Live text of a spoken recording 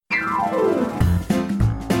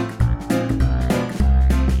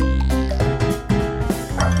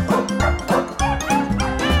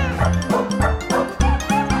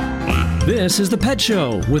This is The Pet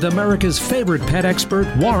Show with America's favorite pet expert,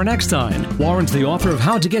 Warren Eckstein. Warren's the author of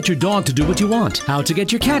How to Get Your Dog to Do What You Want, How to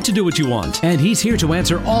Get Your Cat to Do What You Want, and he's here to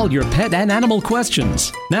answer all your pet and animal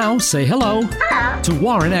questions. Now, say hello to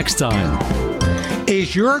Warren Eckstein.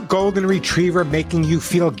 Is your golden retriever making you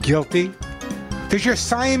feel guilty? Does your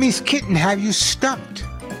Siamese kitten have you stumped?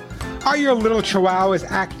 Are your little chihuahuas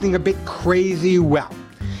acting a bit crazy? Well,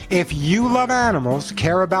 if you love animals,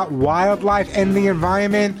 care about wildlife and the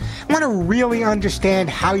environment, want to really understand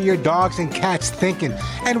how your dogs and cats thinking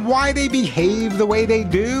and why they behave the way they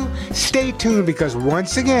do, stay tuned because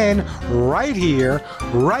once again, right here,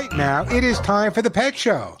 right now, it is time for The Pet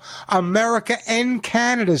Show, America and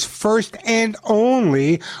Canada's first and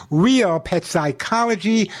only real pet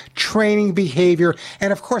psychology, training, behavior,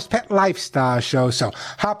 and of course, pet lifestyle show. So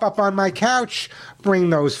hop up on my couch, bring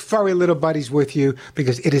those furry little buddies with you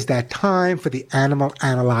because it is that time for the animal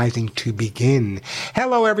analyzing to begin.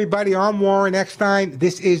 Hello, everybody. I'm Warren Eckstein.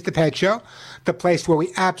 This is The Pet Show, the place where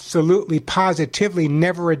we absolutely, positively,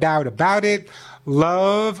 never a doubt about it,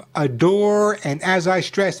 love, adore, and as I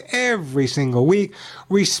stress every single week,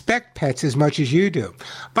 respect pets as much as you do.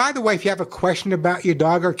 By the way, if you have a question about your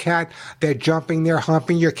dog or cat, they're jumping, they're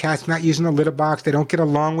humping, your cat's not using a litter box, they don't get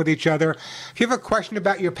along with each other. If you have a question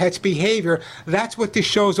about your pet's behavior, that's what this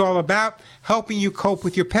show's all about, helping you cope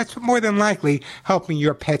with your pets, but more than likely, helping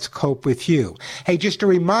your pets cope with you. Hey, just a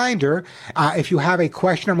reminder, if you have a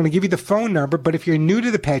question, I'm going to give you the phone number, but if you're new to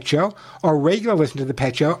The Pet Show or regular listener to The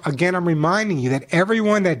Pet Show, again, I'm reminding you that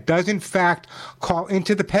everyone that does in fact call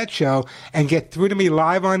into The Pet Show and get through to me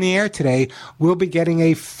live on the air today will be getting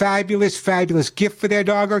a fabulous, fabulous gift for their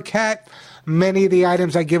dog or cat. Many of the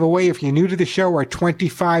items I give away, if you're new to the show, are $25,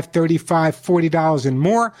 $35, $40 and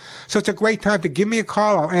more. So it's a great time to give me a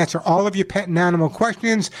call. I'll answer all of your pet and animal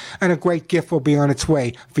questions, and a great gift will be on its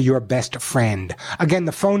way for your best friend. Again,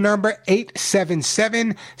 the phone number,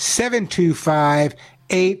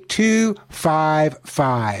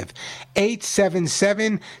 877-725-8255.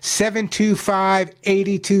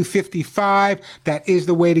 877-725-8255. That is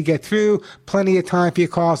the way to get through. Plenty of time for your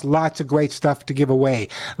calls. Lots of great stuff to give away.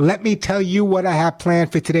 Let me tell you what I have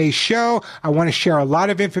planned for today's show. I want to share a lot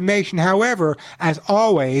of information. However, as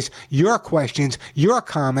always, your questions, your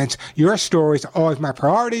comments, your stories are always my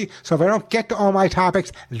priority. So if I don't get to all my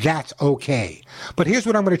topics, that's okay. But here's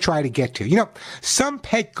what I'm going to try to get to. You know, some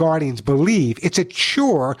pet guardians believe it's a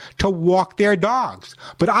chore to walk their dogs.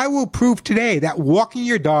 But I will prove today that walking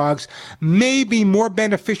your dogs may be more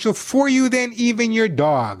beneficial for you than even your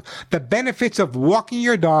dog. The benefits of walking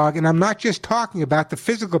your dog, and I'm not just talking about the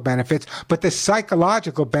physical benefits, but the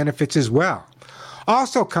psychological benefits as well.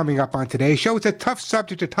 Also coming up on today's show, it's a tough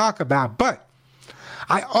subject to talk about, but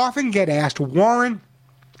I often get asked, Warren,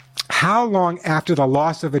 how long after the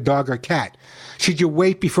loss of a dog or cat should you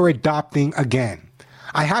wait before adopting again?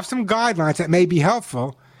 I have some guidelines that may be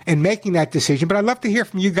helpful in making that decision, but I'd love to hear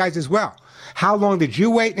from you guys as well. How long did you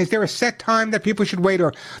wait? And is there a set time that people should wait,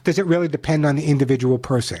 or does it really depend on the individual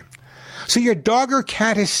person? So your dog or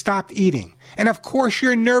cat has stopped eating, and of course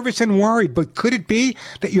you're nervous and worried, but could it be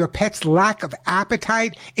that your pet's lack of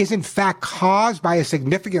appetite is in fact caused by a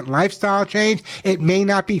significant lifestyle change? It may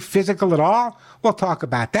not be physical at all. We'll talk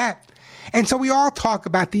about that. And so we all talk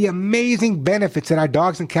about the amazing benefits that our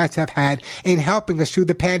dogs and cats have had in helping us through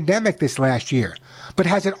the pandemic this last year. But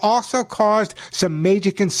has it also caused some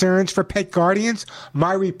major concerns for pet guardians?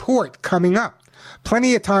 My report coming up.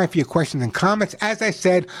 Plenty of time for your questions and comments. As I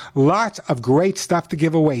said, lots of great stuff to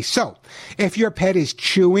give away. So, if your pet is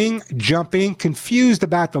chewing, jumping, confused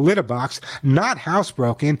about the litter box, not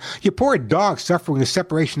housebroken, your poor dog suffering with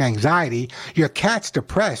separation anxiety, your cat's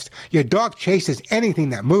depressed, your dog chases anything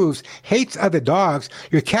that moves, hates other dogs,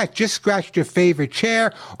 your cat just scratched your favorite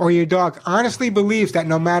chair, or your dog honestly believes that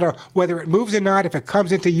no matter whether it moves or not, if it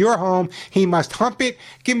comes into your home, he must hump it,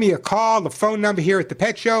 give me a call. The phone number here at The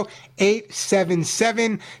Pet Show,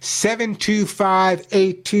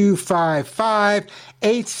 877-725-8255,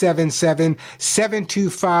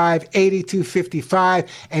 877-725-8255.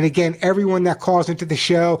 And again, everyone that calls into the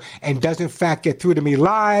show and does in fact get through to me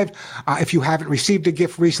live, if you haven't received a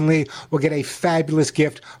gift recently, will get a fabulous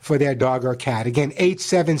gift for their dog or cat. Again,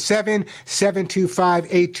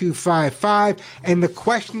 877-725-8255. And the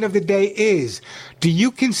question of the day is, do you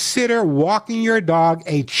consider walking your dog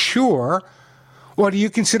a chore, or do you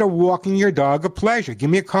consider walking your dog a pleasure? Give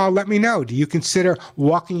me a call. Let me know. Do you consider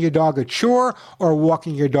walking your dog a chore or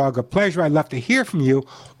walking your dog a pleasure? I'd love to hear from you.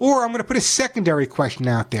 Or I'm going to put a secondary question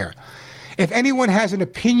out there. If anyone has an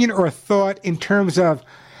opinion or a thought in terms of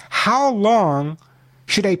how long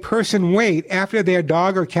should a person wait after their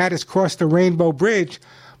dog or cat has crossed the Rainbow Bridge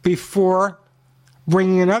before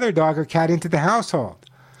bringing another dog or cat into the household.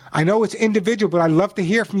 I know it's individual, but I'd love to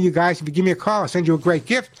hear from you guys. If you give me a call, I'll send you a great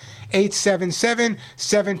gift.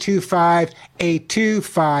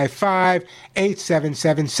 877-725-8255,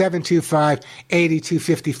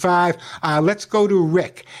 877-725-8255. Let's go to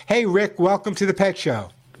Rick. Hey, Rick, welcome to the Pet Show.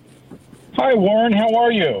 Hi, Warren. How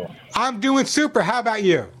are you? I'm doing super. How about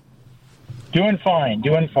you? Doing fine.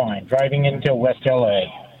 Driving into West LA.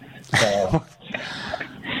 So.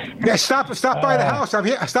 Yeah, stop by the house. I'm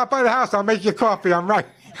here. Stop by the house. I'll make you coffee.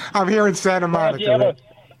 I'm here in Santa Monica.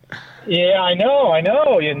 Yeah, I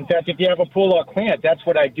know. In fact, if you have a pool, I'll clean it. That's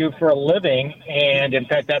what I do for a living. And in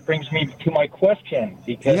fact, that brings me to my question,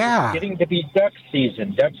 because it's getting to be duck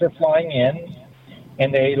season. Ducks are flying in,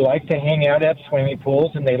 and they like to hang out at swimming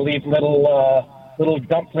pools, and they leave little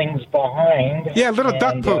dumplings behind. Yeah, little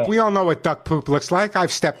duck poop. We all know what duck poop looks like.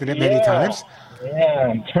 I've stepped in it many times. Yeah,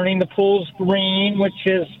 and turning the pools green, which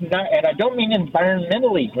is not, and I don't mean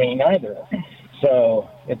environmentally green either. So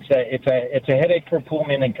it's a headache for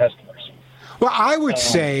poolmen and customers. Well, I would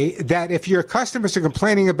say that if your customers are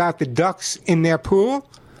complaining about the ducks in their pool,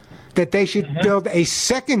 that they should build a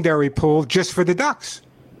secondary pool just for the ducks.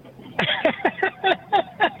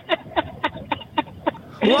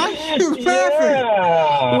 Why are you laughing?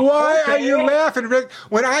 Why are you laughing, Rick?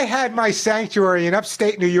 When I had my sanctuary in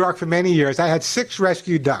upstate New York for many years, I had 6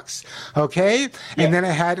 rescued ducks, okay? And then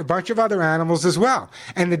I had a bunch of other animals as well.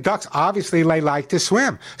 And the ducks, obviously, they like to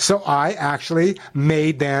swim. So I actually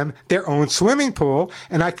made them their own swimming pool,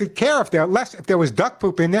 and I could care if there was duck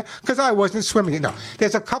poop in there, because I wasn't swimming it. No,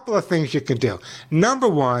 there's a couple of things you can do. Number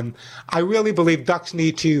one, I really believe ducks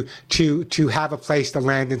need to have a place to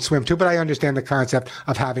land and swim to, but I understand the concept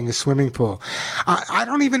of having a swimming pool. I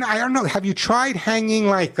don't know. Have you tried hanging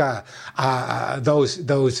like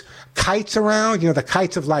those kites around? You know, the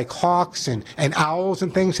kites of like hawks and owls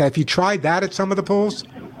and things. Have you tried that at some of the pools?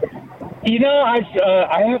 You know, I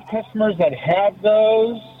have customers that have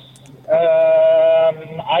those.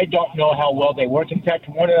 I don't know how well they work. In fact,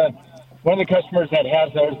 one of the customers that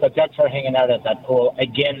has those, the ducks are hanging out at that pool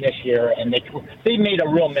again this year, and they made a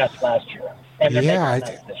real mess last year. And they're making a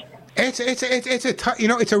mess this year. It's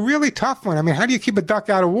a really tough one. I mean, how do you keep a duck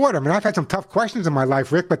out of water? I mean, I've had some tough questions in my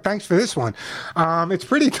life, Rick, but thanks for this one. It's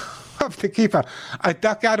pretty tough to keep a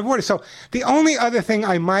duck out of water. So the only other thing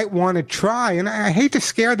I might want to try, and I hate to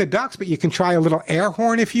scare the ducks, but you can try a little air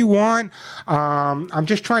horn if you want. I'm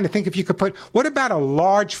just trying to think if you could what about a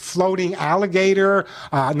large floating alligator?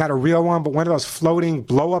 Not a real one, but one of those floating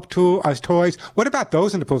blow-up toys. What about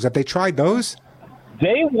those in the pools? Have they tried those?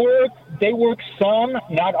 They work some,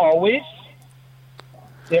 not always.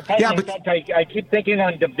 In fact, I keep thinking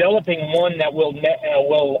on developing one that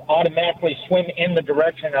will automatically swim in the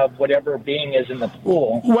direction of whatever being is in the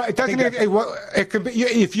pool. Well, it doesn't. It could be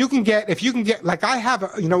if you can get like I have.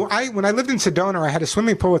 When I lived in Sedona, I had a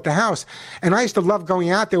swimming pool at the house, and I used to love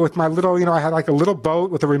going out there with my little. I had like a little boat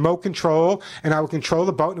with a remote control, and I would control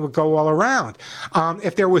the boat, and it would go all around.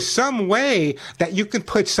 If there was some way that you could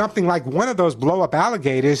put something like one of those blow-up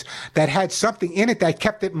alligators that had something in it that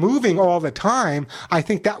kept it moving all the time, I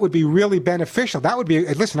think that would be really beneficial. That would be,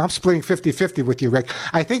 listen, I'm splitting 50-50 with you, Rick.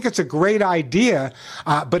 I think it's a great idea,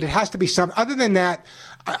 but it has to be some, other than that,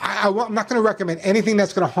 I'm not going to recommend anything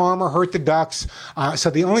that's going to harm or hurt the ducks.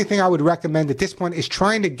 So the only thing I would recommend at this point is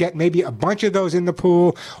trying to get maybe a bunch of those in the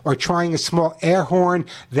pool, or trying a small air horn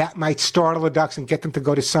that might startle the ducks and get them to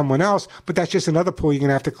go to someone else. But that's just another pool you're going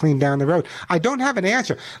to have to clean down the road. I don't have an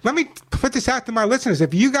answer. Let me put this out to my listeners.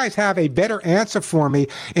 If you guys have a better answer for me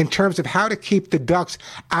in terms of how to keep the ducks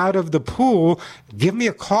out of the pool, give me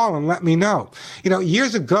a call and let me know.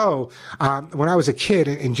 Years ago, when I was a kid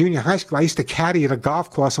in junior high school, I used to caddy at a golf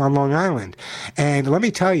course on Long Island. And let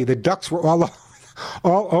me tell you, the ducks were all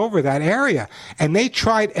over that area, and they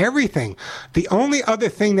tried everything. The only other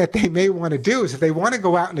thing that they may want to do is if they want to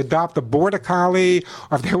go out and adopt a border collie,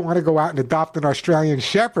 or if they want to go out and adopt an Australian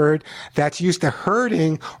shepherd that's used to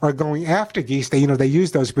herding or going after geese, they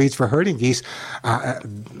use those breeds for herding geese. I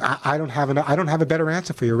don't have a better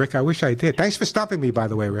answer for you, Rick. I wish I did. Thanks for stopping me, by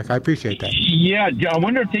the way, Rick. I appreciate that. Yeah, I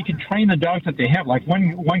wonder if they could train the dogs that they have. Like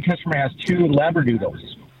one customer has 2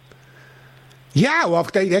 Labradoodles. Yeah, well,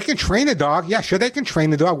 they can train a dog. Yeah, sure, they can train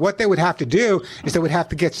the dog. What they would have to do is they would have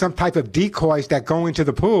to get some type of decoys that go into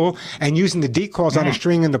the pool, and using the decoys on a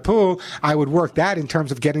string in the pool, I would work that in terms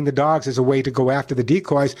of getting the dogs as a way to go after the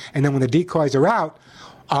decoys. And then when the decoys are out,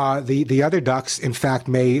 the other ducks, in fact,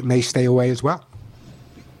 may stay away as well.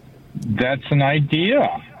 That's an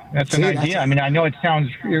idea. An idea. I mean, I know it sounds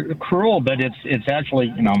cruel, but it's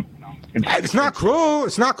actually, it's not cruel.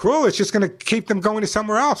 It's not cruel. It's just going to keep them going to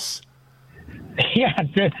somewhere else. Yeah.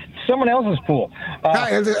 someone else's pool.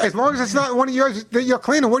 As long as it's not one of yours that you're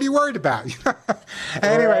cleaning, what are you worried about?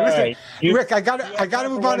 Anyway, right. Listen, Rick, I got to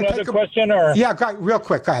move on. Another question, or real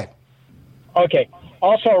quick. Go ahead. Okay.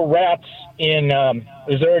 Also, rats in.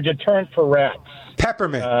 Is there a deterrent for rats?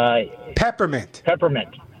 Peppermint. Peppermint.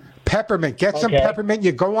 Get some peppermint.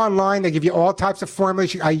 You go online. They give you all types of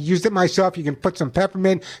formulas. I used it myself. You can put some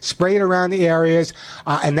peppermint, spray it around the areas,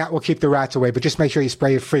 and that will keep the rats away. But just make sure you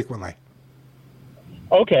spray it frequently.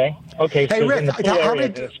 Okay. Hey, so Rick, in the pool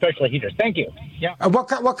area, special heaters. Thank you. Yeah. What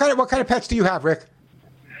kind of pets do you have, Rick?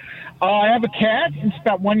 I have a cat. It's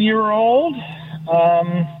about 1 year old.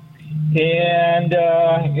 And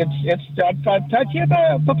I've talked to you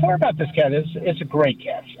before about this cat. It's a great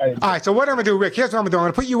cat. All right, so what I'm going to do, Rick, here's what I'm going to do. I'm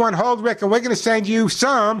going to put you on hold, Rick, and we're going to send you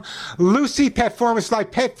some Lucy Pet Formula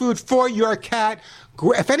like pet food for your cat.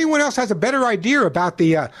 If anyone else has a better idea about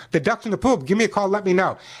the ducks in the pool, give me a call. Let me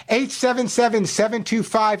know.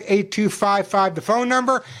 877-725-8255. The phone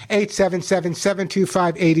number,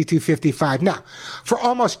 877-725-8255. Now, for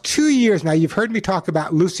almost 2 years now, you've heard me talk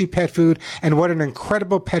about Lucy Pet Food and what an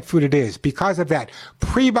incredible pet food it is. Because of that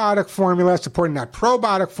prebiotic formula, supporting that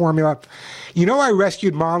probiotic formula. You know, I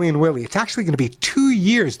rescued Molly and Willie. It's actually going to be 2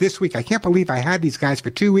 years this week. I can't believe I had these guys for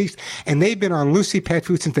 2 weeks, and they've been on Lucy Pet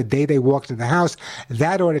Food since the day they walked into the house.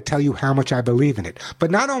 That ought to tell you how much I believe in it.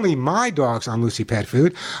 But not only my dogs on Lucy Pet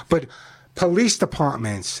Food, but police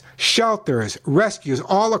departments, shelters, rescues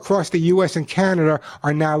all across the U.S. and Canada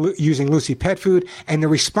are now using Lucy Pet Food. And the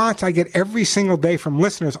response I get every single day from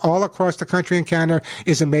listeners all across the country and Canada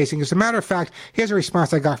is amazing. As a matter of fact, here's a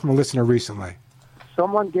response I got from a listener recently.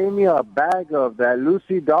 Someone gave me a bag of that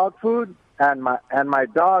Lucy dog food, and my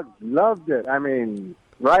dog loved it. I mean,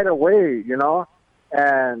 right away, you know.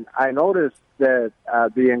 And I noticed that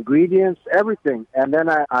the ingredients, everything. And then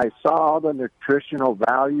I saw all the nutritional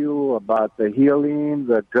value about the healing,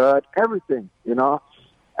 the gut, everything, you know.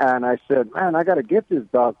 And I said, man, I got to get this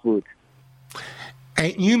dog food.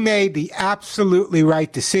 And you made the absolutely right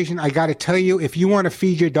decision. I got to tell you, if you want to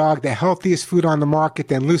feed your dog the healthiest food on the market,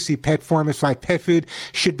 then Lucy Pet Formula like pet food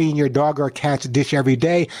should be in your dog or cat's dish every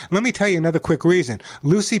day. Let me tell you another quick reason.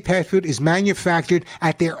 Lucy Pet Food is manufactured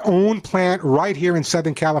at their own plant right here in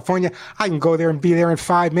Southern California. I can go there and be there in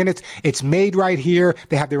 5 minutes. It's made right here.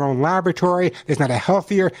 They have their own laboratory. There's not a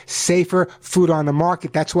healthier, safer food on the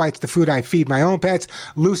market. That's why it's the food I feed my own pets.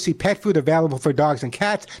 Lucy Pet Food, available for dogs and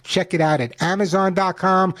cats. Check it out at Amazon.com,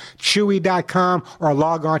 Chewy.com, or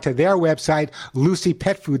log on to their website,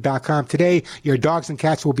 LucyPetFood.com. Today, your dogs and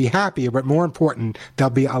cats will be happier, but more important, they'll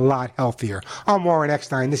be a lot healthier. I'm Warren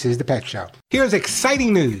Eckstein. This is The Pet Show. Here's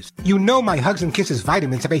exciting news. You know my Hugs and Kisses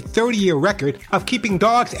vitamins have a 30-year record of keeping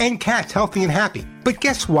dogs and cats healthy and happy. But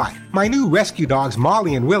guess what? My new rescue dogs,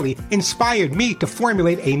 Molly and Willie, inspired me to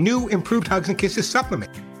formulate a new improved Hugs and Kisses supplement.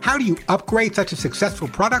 How do you upgrade such a successful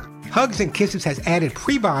product? Hugs and Kisses has added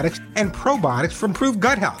prebiotics and probiotics for improved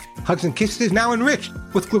gut health. Hugs and Kisses is now enriched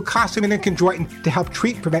with glucosamine and chondroitin to help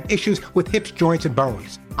treat and prevent issues with hips, joints, and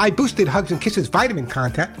bones. I boosted Hugs and Kisses vitamin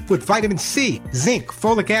content with vitamin C, zinc,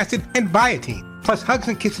 folic acid, and biotin. Plus, Hugs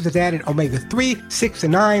and Kisses has added omega-3, 6,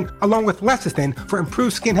 and 9, along with lecithin for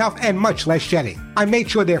improved skin health and much less shedding. I made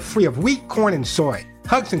sure they're free of wheat, corn, and soy.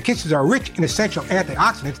 Hugs and Kisses are rich in essential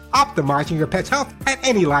antioxidants, optimizing your pet's health at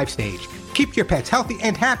any life stage. Keep your pets healthy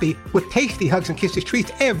and happy with tasty Hugs and Kisses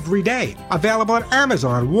treats every day. Available at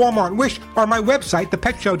Amazon, Walmart, Wish, or my website,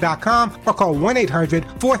 thepetshow.com, or call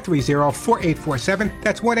 1-800-430-4847.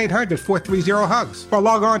 That's 1-800-430-HUGS. Or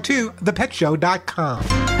log on to thepetshow.com.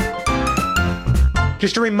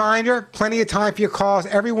 Just a reminder, plenty of time for your calls.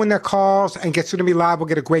 Everyone that calls and gets through to me live will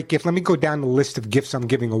get a great gift. Let me go down the list of gifts I'm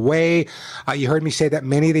giving away. You heard me say that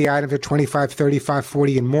many of the items are $25, $35,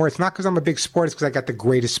 $40, and more. It's not because I'm a big sport. It's because I got the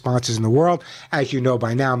greatest sponsors in the world. As you know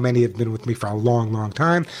by now, many have been with me for a long, long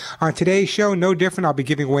time. On today's show, no different. I'll be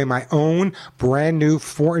giving away my own brand new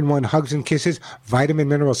 4-in-1 Hugs and Kisses vitamin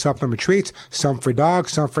mineral supplement treats, some for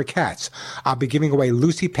dogs, some for cats. I'll be giving away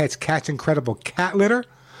Lucy Pet's Cat's Incredible Cat Litter,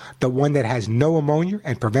 the one that has no ammonia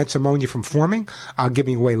and prevents ammonia from forming. I'm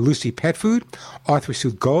giving away Lucy Pet Food,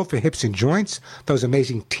 Arthrosuit Gold for hips and joints, those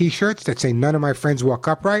amazing T-shirts that say none of my friends walk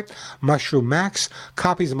upright, Mushroom Max,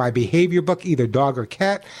 copies of my behavior book, either dog or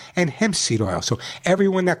cat, and hemp seed oil. So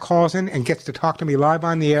everyone that calls in and gets to talk to me live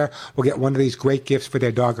on the air will get one of these great gifts for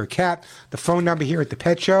their dog or cat. The phone number here at the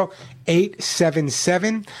Pet Show,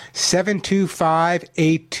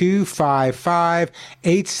 877-725-8255,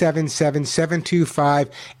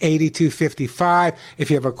 877-725-8255. 8255. If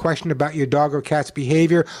you have a question about your dog or cat's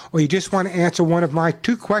behavior, or you just want to answer one of my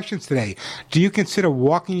 2 questions today, do you consider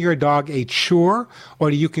walking your dog a chore,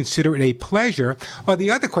 or do you consider it a pleasure? Or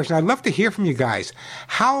the other question, I'd love to hear from you guys.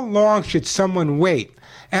 How long should someone wait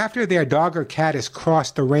after their dog or cat has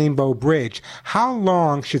crossed the rainbow bridge? How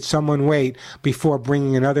long should someone wait before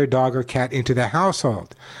bringing another dog or cat into their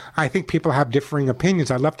household? I think people have differing opinions.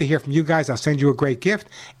 I'd love to hear from you guys. I'll send you a great gift.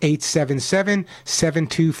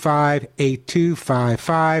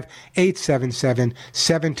 877-725-8255.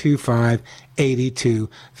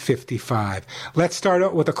 877-725-8255. Let's start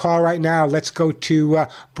out with a call right now. Let's go to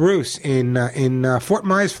Bruce in Fort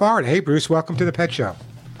Myers, Florida. Hey, Bruce, welcome to the Pet Show.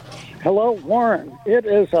 Hello, Warren. It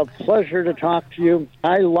is a pleasure to talk to you.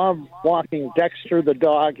 I love walking Dexter the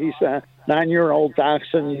dog. He's a 9-year-old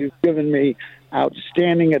dachshund. You've given me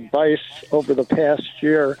outstanding advice over the past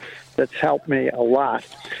year that's helped me a lot.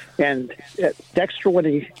 And Dexter,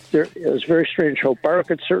 there is very strange. He'll bark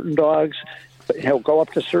at certain dogs. He'll go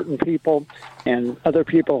up to certain people, and other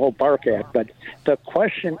people he'll bark at. But the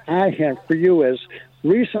question I have for you is,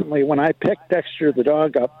 recently, when I picked Dexter the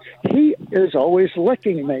dog up, he is always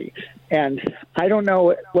licking me. And I don't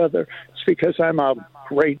know whether it's because I'm a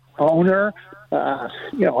great owner,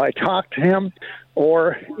 I talk to him,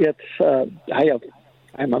 or it's I'm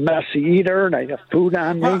a messy eater and I have food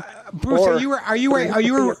on me. Bruce, are you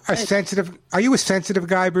a sensitive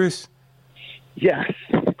guy, Bruce? Yes.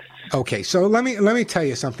 Okay, so let me tell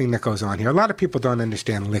you something that goes on here. A lot of people don't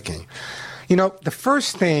understand licking. You know, the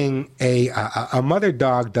first thing a mother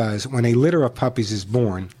dog does when a litter of puppies is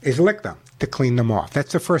born is lick them to clean them off.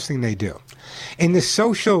 That's the first thing they do. In the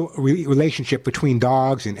social relationship between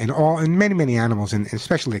dogs and many, many animals, and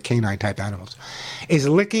especially the canine type animals,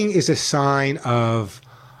 licking is a sign of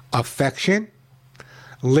affection.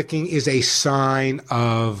 Licking is a sign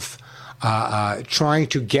of trying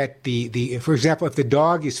to get for example, if the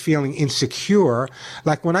dog is feeling insecure,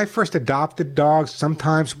 like when I first adopted dogs,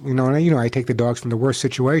 sometimes, I take the dogs from the worst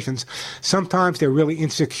situations. Sometimes they're really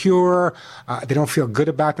insecure. They don't feel good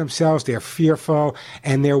about themselves. They're fearful.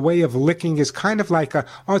 And their way of licking is kind of like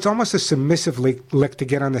it's almost a submissive lick to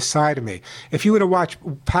get on the side of me. If you were to watch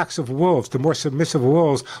packs of wolves, the more submissive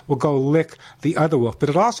wolves will go lick the other wolf. But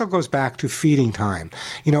it also goes back to feeding time.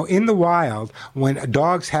 In the wild, when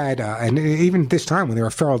dogs had, and even this time when they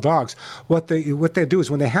were feral dogs, what they do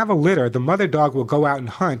is when they have a litter, the mother dog will go out and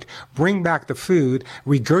hunt, bring back the food,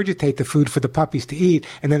 regurgitate the food for the puppies to eat,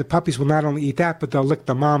 and then the puppies will not only eat that, but they'll lick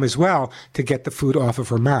the mom as well to get the food off of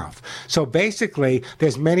her mouth. So basically,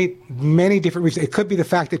 there's many, many different reasons. It could be the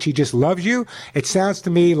fact that she just loves you. It sounds to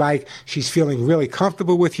me like she's feeling really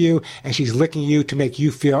comfortable with you, and she's licking you to make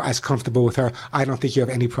you feel as comfortable with her. I don't think you have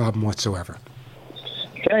any problem whatsoever.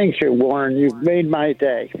 Thank you, Warren. You've made my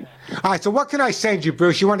day. All right, so what can I send you,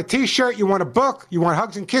 Bruce? You want a T-shirt? You want a book? You want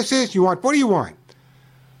hugs and kisses? What do you want?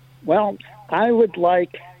 Well, I would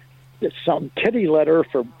like some kitty litter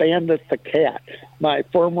for Bandit the cat, my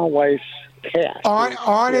former wife's cat.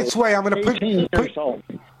 On its way. I'm going to 18 years old.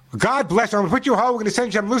 God bless you. I'm going to put you home. We're going to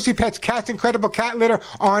send you some Lucy Pet's Cat's Incredible Cat Litter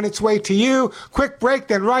on its way to you. Quick break,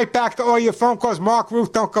 then right back to all your phone calls. Mark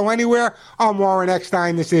Ruth, don't go anywhere. I'm Warren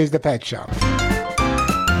Eckstein. This is The Pet Show.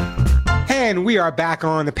 And we are back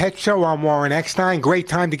on The Pet Show. I'm Warren Eckstein. Great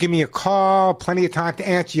time to give me a call. Plenty of time to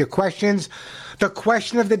answer your questions. The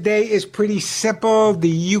question of the day is pretty simple. Do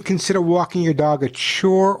you consider walking your dog a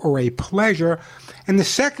chore or a pleasure? And the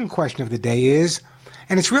second question of the day is,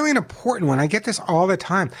 and it's really an important one, I get this all the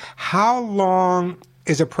time, how long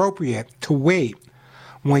is appropriate to wait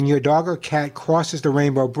when your dog or cat crosses the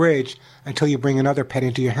rainbow bridge until you bring another pet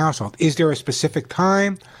into your household? Is there a specific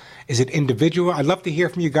time? Is it individual? I'd love to hear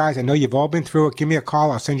from you guys. I know you've all been through it. Give me a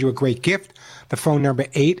call. I'll send you a great gift. The phone number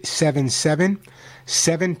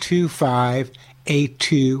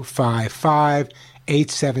 877-725-8255.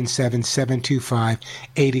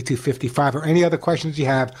 877-725-8255, or any other questions you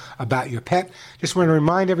have about your pet. Just want to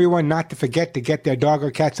remind everyone not to forget to get their dog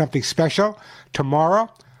or cat something special tomorrow.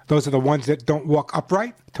 Those are the ones that don't walk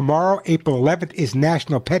upright. Tomorrow, April 11th, is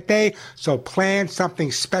National Pet Day, so plan something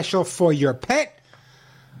special for your pet.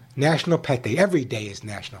 National Pet Day. Every day is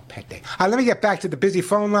National Pet Day. Let me get back to the busy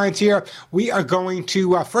phone lines here. We are going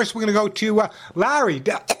to, first we're going to go to Larry,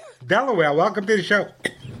 Delaware. Welcome to the show.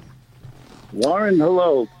 Warren,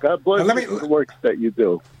 hello. God bless you for the work that you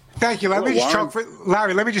do. Thank you.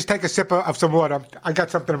 Larry, let me just take a sip of some water. I got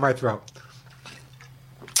something in my throat.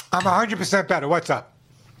 I'm 100% better. What's up?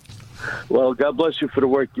 Well, God bless you for the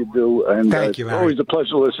work you do. And thank you, Larry. It's always a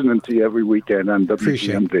pleasure listening to you every weekend on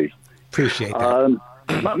WCMD. Appreciate that.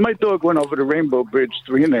 My dog went over the Rainbow Bridge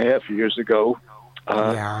 3.5 years ago.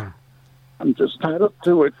 I'm just tied up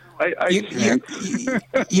to it.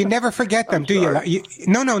 You never forget them, do you?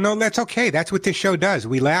 No, that's okay. That's what this show does.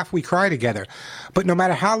 We laugh, we cry together. But no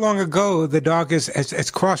matter how long ago the dog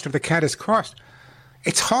has crossed or the cat has crossed,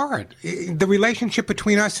 it's hard. The relationship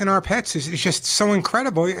between us and our pets is just so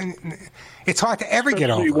incredible. It's hard to ever get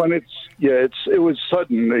over. When it was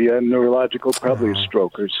sudden, neurological, probably a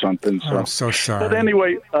stroke or something. So. I'm so sorry. But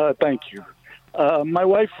anyway, thank you. My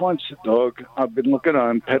wife wants a dog. I've been looking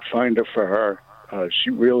on Pet Finder for her. She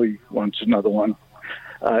really wants another one.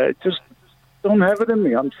 I just don't have it in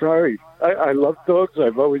me. I'm sorry. I love dogs.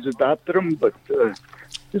 I've always adopted them, but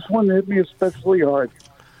this one hit me especially hard.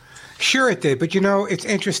 Sure it did, but it's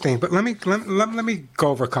interesting. But let me go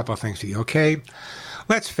over a couple of things with you, okay?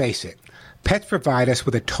 Let's face it. Pets provide us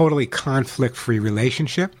with a totally conflict-free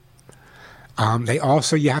relationship. They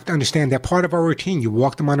also, you have to understand, they're part of our routine. You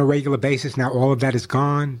walk them on a regular basis. Now all of that is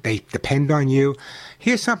gone. They depend on you.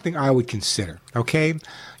 Here's something I would consider, okay?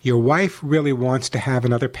 Your wife really wants to have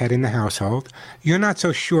another pet in the household. You're not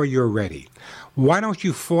so sure you're ready. Why don't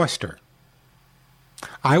you foster?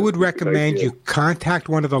 I would recommend you contact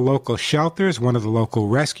one of the local shelters, one of the local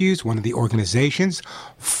rescues, one of the organizations,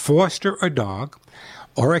 foster a dog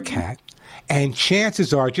or a cat. And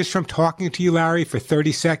chances are, just from talking to you, Larry, for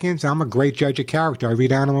 30 seconds, I'm a great judge of character. I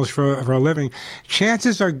read animals for a living.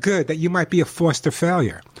 Chances are good that you might be a foster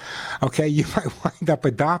failure. Okay, you might wind up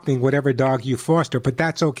adopting whatever dog you foster, but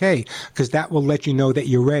that's okay, because that will let you know that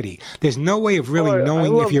you're ready. There's no way of really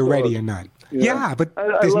knowing if you're ready or not. Yeah, but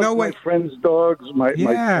there's no way. My friends' dogs, my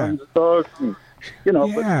friends' dogs, and,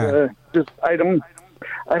 but just I don't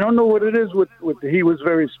know what it is with he was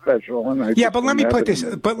very special. And but let me put this.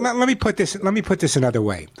 Let me put this another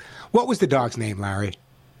way. What was the dog's name, Larry?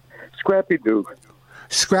 Scrappy Duke.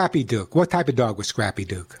 Scrappy Duke. What type of dog was Scrappy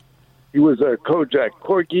Duke? He was a Kojak,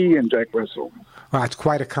 Corgi, and Jack Russell. Well, it's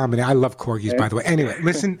quite a combination. I love Corgis, by the way. Anyway,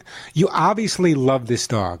 listen, you obviously love this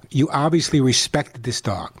dog. You obviously respected this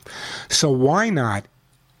dog. So why not,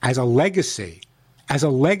 as a legacy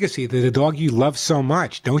that the dog you love so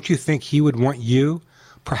much, don't you think he would want you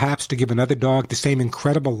perhaps to give another dog the same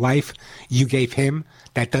incredible life you gave him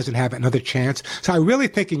that doesn't have another chance? So I really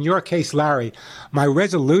think in your case, Larry, my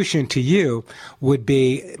resolution to you would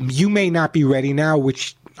be, you may not be ready now,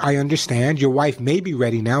 which I understand. Your wife may be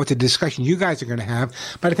ready now. It's a discussion you guys are going to have.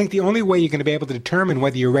 But I think the only way you're going to be able to determine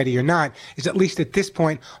whether you're ready or not is, at least at this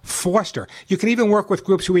point, foster. You can even work with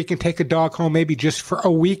groups where you can take a dog home maybe just for a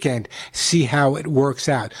weekend, see how it works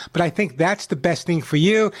out. But I think that's the best thing for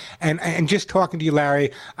you. And just talking to you, Larry,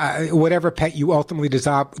 whatever pet you ultimately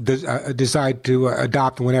decide to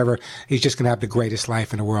adopt, whenever, he's just going to have the greatest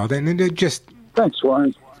life in the world. And just... Thanks,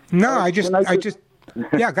 Warren. No, I just...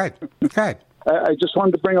 Yeah, go ahead. I just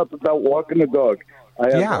wanted to bring up about walking the dog.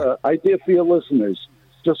 I have an idea for your listeners.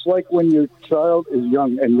 Just like when your child is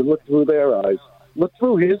young and you look through their eyes, look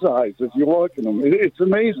through his eyes as you're walking him. It's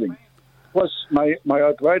amazing. Plus, my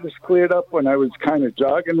arthritis cleared up when I was kind of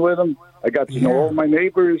jogging with him. I got to know all my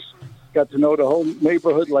neighbors, got to know the whole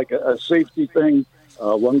neighborhood like a safety thing.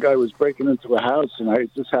 One guy was breaking into a house, and I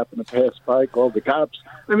just happened to pass by, called the cops.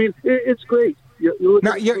 I mean, it's great. I'm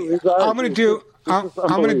going to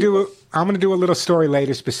do a little story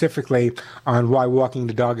later specifically on why walking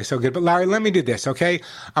the dog is so good. But Larry, let me do this, okay?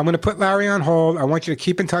 I'm going to put Larry on hold. I want you to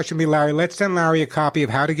keep in touch with me, Larry. Let's send Larry a copy of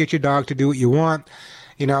How to Get Your Dog to Do What You Want.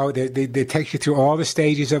 You know, they take you through all the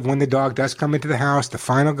stages of when the dog does come into the house, the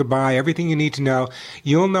final goodbye, everything you need to know.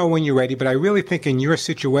 You'll know when you're ready. But I really think in your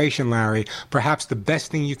situation, Larry, perhaps the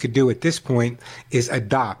best thing you could do at this point is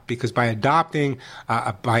adopt. Because by adopting,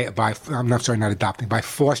 by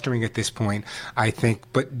fostering at this point, I think,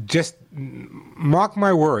 but just mark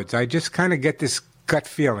my words, I just kind of get this gut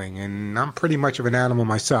feeling, and I'm pretty much of an animal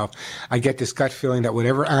myself. I get this gut feeling that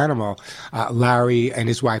whatever animal Larry and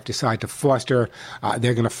his wife decide to foster,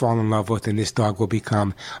 they're going to fall in love with, and this dog will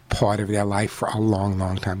become part of their life for a long,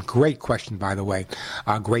 long time. Great question, by the way.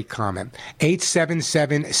 Great comment.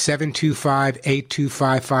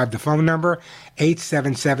 877-725-8255, the phone number.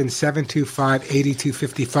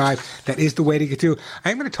 877-725-8255. That is the way to get to.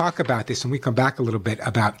 I'm going to talk about this when we come back a little bit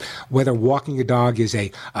about whether walking a dog is a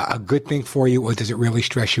good thing for you, or does it really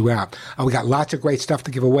stress you out. We got lots of great stuff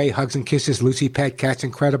to give away. Hugs and kisses, Lucy Pet, Cat's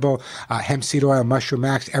Incredible, hemp seed oil, Mushroom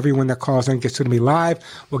Max. Everyone that calls in gets to be live.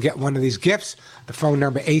 We'll get one of these gifts. The phone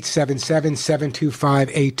number,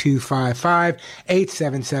 877-725-8255,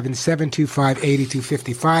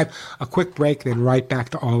 877-725-8255. A quick break, then right back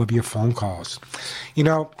to all of your phone calls. You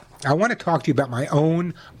know, I want to talk to you about my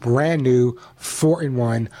own brand new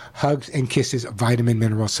 4-in-1 Hugs and Kisses vitamin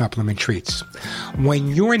mineral supplement treats. When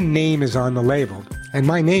your name is on the label, and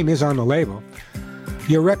my name is on the label,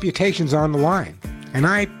 your reputation's on the line. And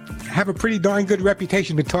I have a pretty darn good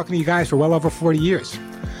reputation. Been talking to you guys for well over 40 years.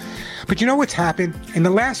 But you know what's happened? In the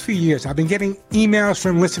last few years, I've been getting emails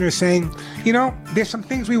from listeners saying, there's some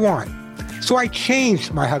things we want. So I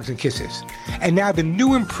changed my Hugs and Kisses. And now the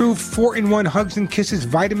new improved 4-in-1 Hugs and Kisses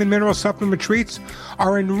vitamin mineral supplement treats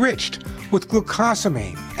are enriched with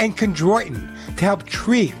glucosamine and chondroitin to help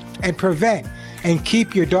treat and prevent and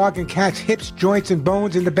keep your dog and cat's hips, joints, and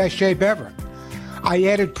bones in the best shape ever. I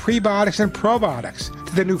added prebiotics and probiotics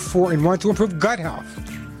to the new 4-in-1 to improve gut health.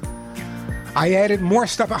 I added more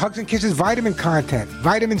stuff, Hugs and Kisses vitamin content,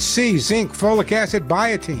 vitamin C, zinc, folic acid,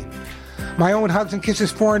 biotin. My own Hugs and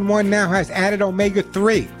Kisses 4-in-1 now has added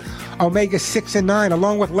omega-3, omega-6 and 9,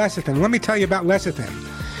 along with lecithin. Let me tell you about lecithin.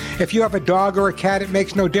 If you have a dog or a cat, it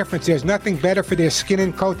makes no difference. There's nothing better for their skin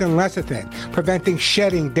and coat than lecithin, preventing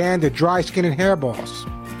shedding, dander, dry skin, and hairballs.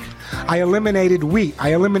 I eliminated wheat.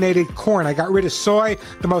 I eliminated corn. I got rid of soy,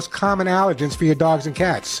 the most common allergens for your dogs and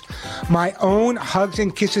cats. My own Hugs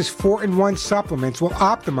and Kisses 4-in-1 supplements will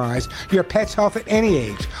optimize your pet's health at any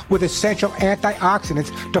age with essential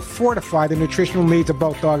antioxidants to fortify the nutritional needs of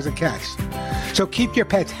both dogs and cats. So keep your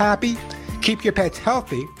pets happy, keep your pets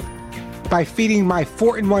healthy by feeding my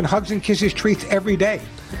 4-in-1 Hugs and Kisses treats every day.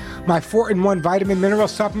 My 4-in-1 vitamin mineral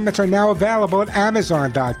supplements are now available at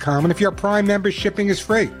Amazon.com, and if you're a Prime member, shipping is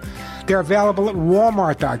free. They're available at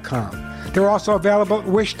Walmart.com. They're also available at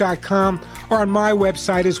Wish.com or on my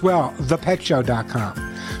website as well, ThePetShow.com.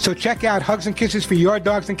 So check out Hugs and Kisses for your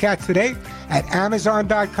dogs and cats today at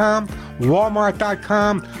Amazon.com,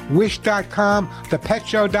 Walmart.com, Wish.com,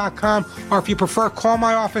 ThePetShow.com, or if you prefer, call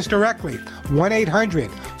my office directly,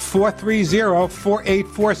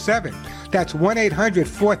 1-800-430-4847. That's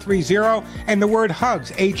 1-800-430 and the word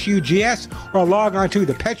HUGS, H-U-G-S, or log on to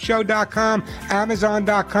thepetshow.com,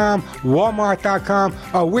 Amazon.com, Walmart.com,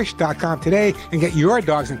 or Wish.com today and get your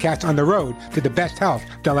dogs and cats on the road to the best health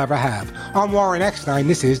they'll ever have. I'm Warren Eckstein.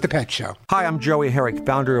 This is The Pet Show. Hi, I'm Joey Herrick,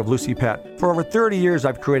 founder of Lucy Pet. For over 30 years,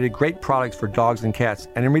 I've created great products for dogs and cats,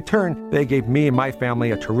 and in return, they gave me and my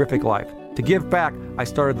family a terrific life. To give back, I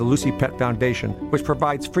started the Lucy Pet Foundation, which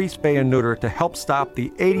provides free spay and neuter to help stop the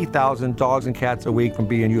 80,000 dogs and cats a week from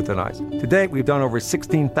being euthanized. To date, we've done over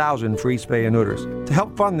 16,000 free spay and neuters. To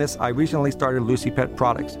help fund this, I recently started Lucy Pet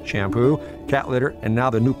products, shampoo, cat litter, and now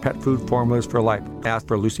the new pet food formulas for life. Ask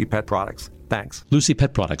for Lucy Pet products. Thanks. Lucy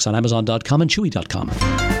Pet products on Amazon.com and Chewy.com.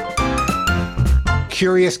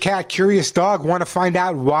 Curious cat, curious dog, want to find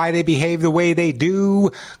out why they behave the way they do?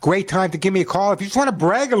 Great time to give me a call. If you just want to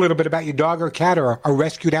brag a little bit about your dog or cat or a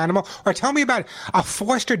rescued animal, or tell me about a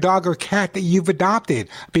foster dog or cat that you've adopted,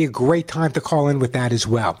 it'd be a great time to call in with that as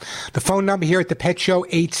well. The phone number here at the Pet Show,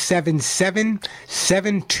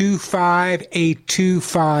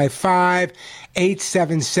 877-725-8255.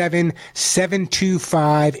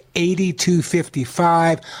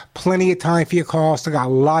 877-725-8255. Plenty of time for your calls. Still got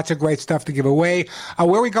lots of great stuff to give away.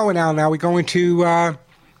 Where are we going now? We're going to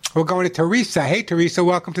Teresa. Hey, Teresa,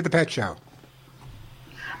 welcome to the Pet Show.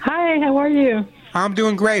 Hi, how are you? I'm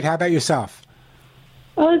doing great. How about yourself?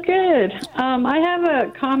 Oh, good. I have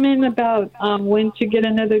a comment about when to get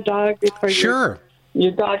another dog before your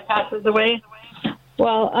dog passes away.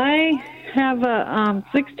 Well, I have a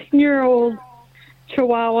 16-year-old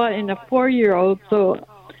Chihuahua and a 4-year-old, so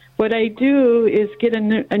what I do is get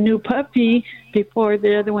a new puppy before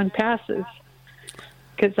the other one passes,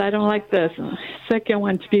 because I don't like the second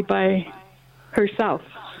one to be by herself.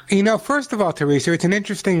 First of all, Teresa, it's an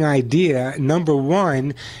interesting idea. Number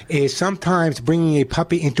one is sometimes bringing a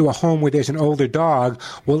puppy into a home where there's an older dog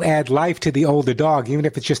will add life to the older dog, even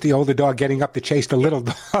if it's just the older dog getting up to chase the little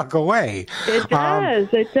dog away. It does.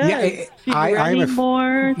 It does. Yeah, She's running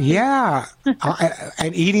more. Yeah,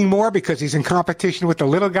 and eating more because he's in competition with the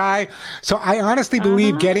little guy. So I honestly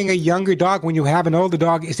believe getting a younger dog when you have an older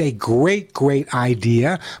dog is a great, great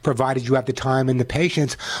idea, provided you have the time and the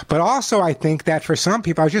patience. But also I think that for some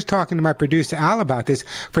people, I was just talking to my producer Al about this,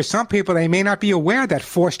 for some people they may not be aware that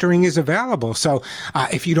fostering is available. So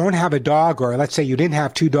if you don't have a dog, or let's say you didn't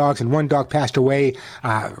have two dogs and one dog passed away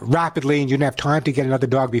rapidly and you didn't have time to get another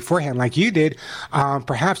dog beforehand like you did,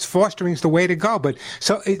 perhaps fostering is the way to go. But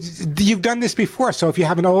so you've done this before. So if you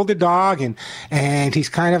have an older dog and he's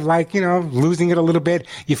kind of like, losing it a little bit,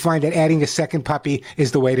 you find that adding a second puppy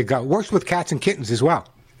is the way to go. It works with cats and kittens as well.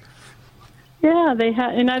 Yeah,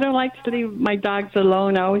 and I don't like to leave my dogs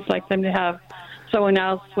alone. I always like them to have someone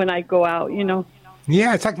else when I go out,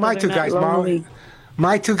 Yeah, it's like my two guys, Molly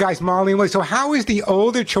and Willie. So how is the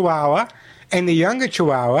older Chihuahua and the younger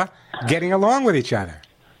Chihuahua getting along with each other?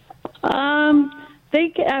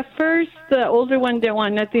 At first, the older one didn't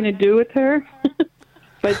want nothing to do with her.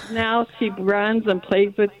 But now she runs and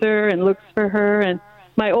plays with her and looks for her. And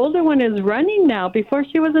my older one is running now. Before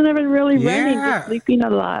she wasn't ever really running, just sleeping a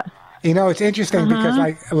lot. You know, it's interesting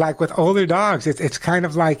because like with older dogs, it's kind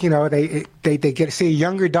of like, you know, they see a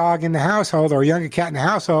younger dog in the household or a younger cat in the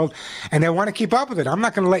household, and they want to keep up with it. I'm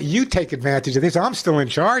not going to let you take advantage of this. I'm still in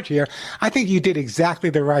charge here. I think you did exactly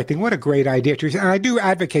the right thing. What a great idea, Teresa. And I do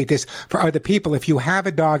advocate this for other people. If you have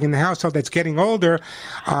a dog in the household that's getting older,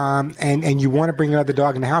 and you want to bring another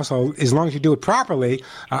dog in the household, as long as you do it properly,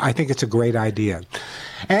 I think it's a great idea.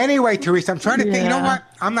 Anyway, Teresa, I'm trying to think. You know what?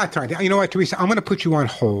 I'm not trying to. You know what, Teresa? I'm going to put you on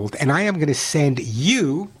hold, and I am going to send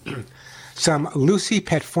you some Lucy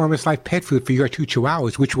Pet Formless Life pet food for your 2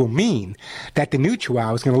 Chihuahuas, which will mean that the new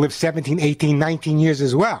Chihuahua is going to live 17, 18, 19 years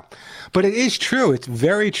as well. But it is true. It's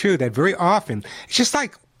very true that very often, it's just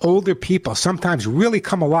like older people sometimes really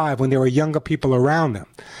come alive when there are younger people around them.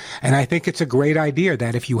 And I think it's a great idea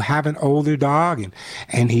that if you have an older dog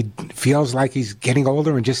and he feels like he's getting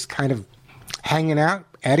older and just kind of hanging out,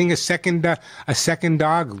 adding a second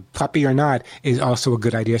dog, puppy or not, is also a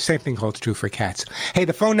good idea. Same thing holds true for cats. Hey,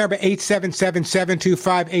 the phone number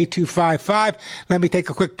 877-725-8255. Let me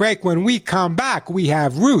take a quick break. When we come back, we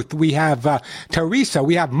have Ruth, we have Teresa,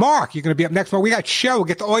 we have Mark. You're going to be up next one. We got Cheryl. We'll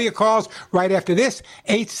get to all your calls right after this.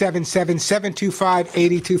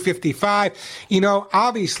 877-725-8255. You know,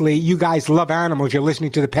 obviously, you guys love animals. You're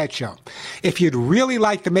listening to The Pet Show. If you'd really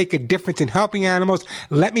like to make a difference in helping animals,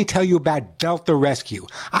 let me tell you about Delta Rescue.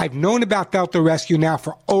 I've known about Delta Rescue now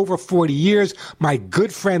for over 40 years. My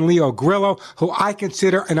good friend Leo Grillo, who I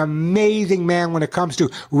consider an amazing man when it comes to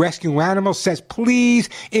rescuing animals, says, please,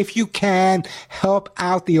 if you can, help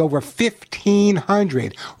out the over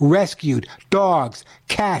 1,500 rescued dogs,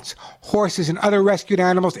 cats, horses, and other rescued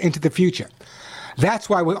animals into the future. That's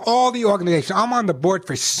why with all the organizations, I'm on the board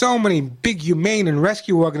for so many big humane and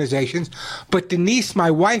rescue organizations, but Denise,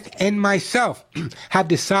 my wife, and myself have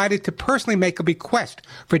decided to personally make a bequest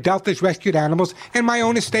for Delta's rescued animals and my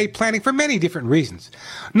own estate planning for many different reasons.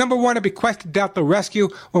 Number one, a bequest to Delta Rescue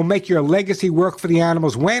will make your legacy work for the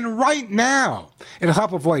animals when right now it'll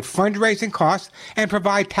help avoid fundraising costs and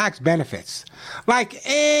provide tax benefits. Like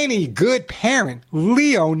any good parent,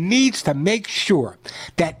 Leo needs to make sure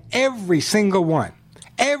that every single one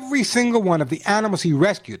of the animals he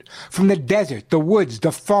rescued from the desert, the woods,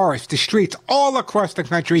 the forest, the streets, all across the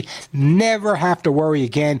country, never have to worry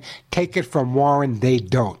again. Take it from Warren, they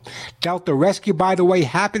don't. Delta Rescue, by the way,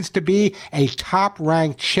 happens to be a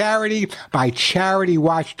top-ranked charity by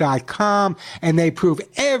CharityWatch.com, and they prove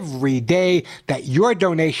every day that your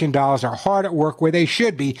donation dollars are hard at work where they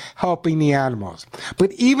should be, helping the animals.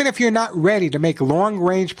 But even if you're not ready to make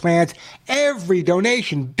long-range plans, every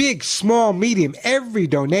donation, big, small, medium, every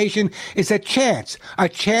donation is a chance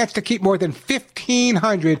to keep more than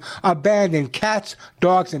 1,500 abandoned cats,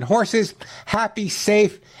 dogs, and horses happy,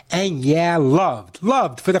 safe, and loved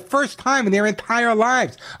for the first time in their entire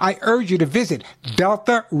lives. I urge you to visit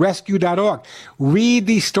deltarescue.org. Read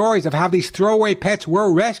these stories of how these throwaway pets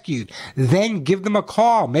were rescued. Then give them a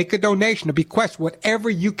call. Make a donation, a bequest, whatever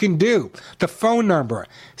you can do. The phone number,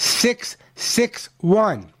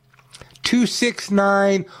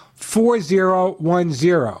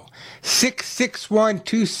 661-269-4010.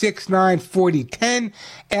 661-269-4010.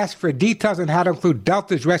 Ask for details on how to include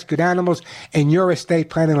Delta's rescued animals in your estate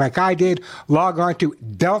planning like I did. Log on to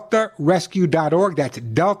deltarescue.org. That's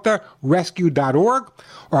deltarescue.org.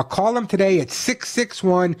 Or call them today at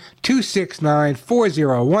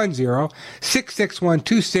 661-269-4010,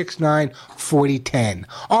 661-269-4010.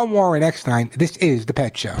 I'm Warren Eckstein. This is The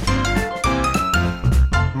Pet Show.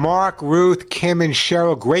 Mark, Ruth, Kim, and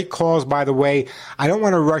Cheryl. Great calls, by the way. I don't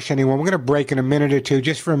want to rush anyone. We're going to break in a minute or two,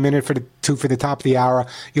 just for a minute for the top of the hour.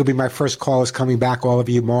 You'll be my first callers coming back, all of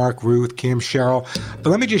you, Mark, Ruth, Kim, Cheryl. But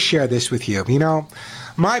let me just share this with you. You know,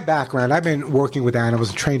 my background, I've been working with animals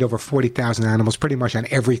and trained over 40,000 animals pretty much on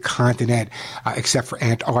every continent except for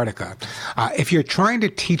Antarctica. If you're trying to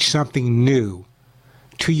teach something new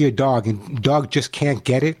to your dog and dog just can't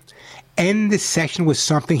get it, end the session with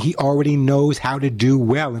something he already knows how to do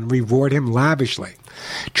well and reward him lavishly.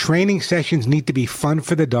 Training sessions need to be fun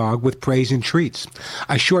for the dog with praise and treats.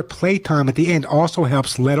 A short playtime at the end also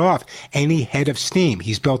helps let off any head of steam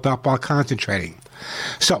he's built up while concentrating.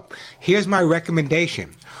 So, here's my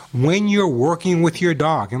recommendation. When you're working with your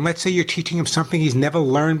dog, and let's say you're teaching him something he's never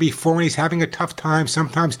learned before and he's having a tough time,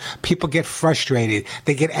 sometimes people get frustrated,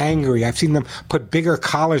 they get angry. I've seen them put bigger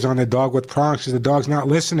collars on the dog with prongs because the dog's not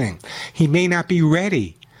listening. He may not be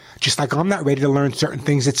ready just like I'm not ready to learn certain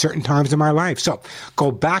things at certain times in my life. So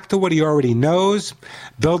go back to what he already knows,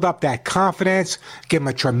 build up that confidence, give him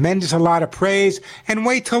a tremendous lot of praise, and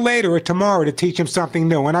wait till later or tomorrow to teach him something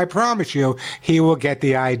new. And I promise you, he will get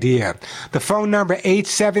the idea. The phone number,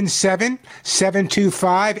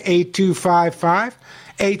 877-725-8255.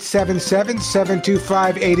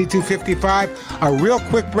 877-725-8255. A real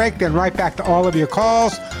quick break, then right back to all of your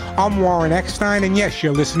calls. I'm Warren Eckstein, and yes,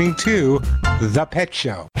 you're listening to The Pet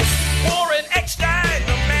Show. Warren Eckstein,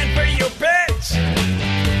 the man for your pets.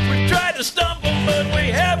 We tried to stumble, but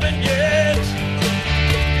we haven't yet.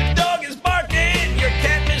 Your dog is barking, your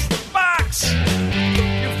cat missed the box.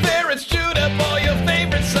 Your ferret's chewed up all your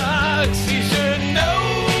favorite socks. He sure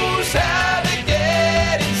knows how to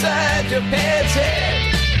get inside your pet's head.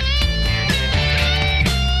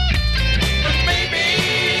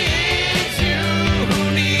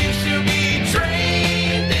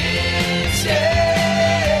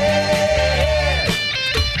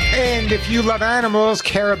 If you love animals,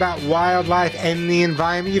 care about wildlife and the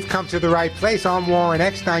environment, you've come to the right place. I'm Warren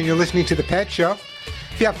Eckstein. You're listening to The Pet Show.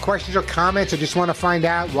 If you have questions or comments or just want to find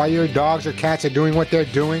out why your dogs or cats are doing what they're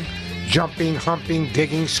doing, jumping, humping,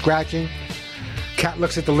 digging, scratching, cat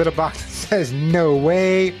looks at the litter box and says, no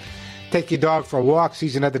way. Take your dog for a walk,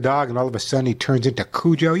 sees another dog, and all of a sudden he turns into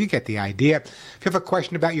Cujo. You get the idea. If you have a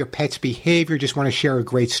question about your pet's behavior, just want to share a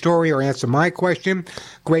great story or answer my question,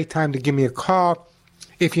 great time to give me a call.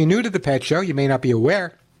 If you're new to the Pet Show, you may not be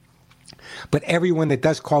aware, but everyone that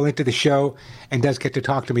does call into the show and does get to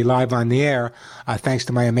talk to me live on the air, thanks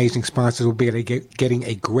to my amazing sponsors, will be getting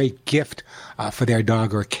a great gift for their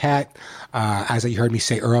dog or cat. As you heard me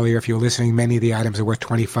say earlier, if you're listening, many of the items are worth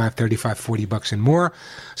 $25, $35, $40 and more.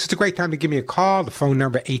 So it's a great time to give me a call. The phone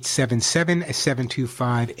number,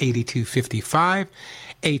 877-725-8255.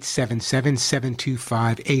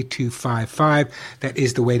 877-725-8255. That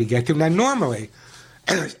is the way to get to them. Now, normally,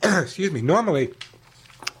 normally,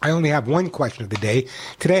 I only have one question of the day.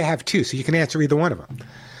 Today I have two, so you can answer either one of them.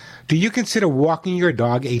 Do you consider walking your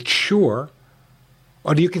dog a chore,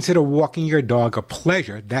 or do you consider walking your dog a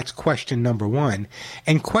pleasure? That's question number one.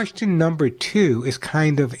 And question number two is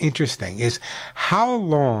kind of interesting, is how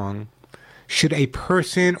long should a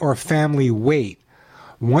person or family wait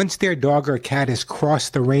once their dog or cat has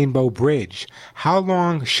crossed the Rainbow Bridge? How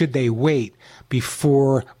long should they wait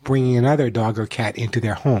before bringing another dog or cat into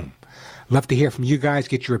their home? Love to hear from you guys.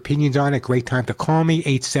 Get your opinions on it. Great time to call me,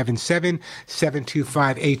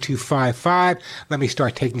 877-725-8255. Let me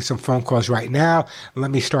start taking some phone calls right now.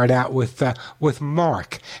 Let me start out with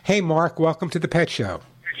Mark. Hey, Mark, welcome to the Pet Show.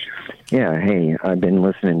 Yeah, hey, I've been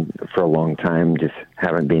listening for a long time, just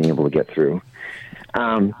haven't been able to get through.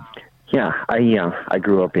 I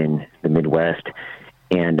grew up in the Midwest,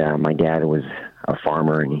 and my dad was a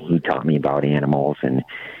farmer, and he taught me about animals, and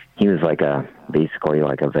he was basically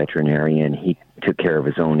like a veterinarian. He took care of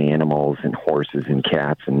his own animals and horses and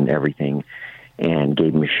cats and everything, and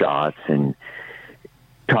gave them shots and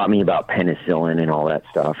taught me about penicillin and all that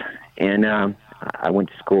stuff. And I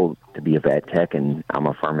went to school to be a vet tech, and I'm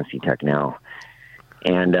a pharmacy tech now.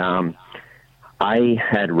 And I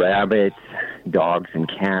had rabbits, dogs, and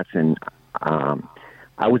cats, and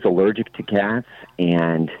I was allergic to cats,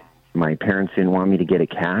 and my parents didn't want me to get a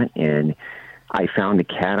cat, and I found a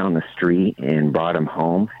cat on the street and brought him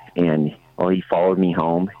home, and he followed me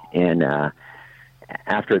home, and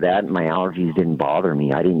after that, my allergies didn't bother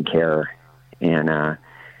me. I didn't care, and I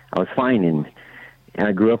was fine, and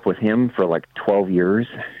I grew up with him for like 12 years,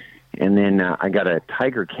 and then I got a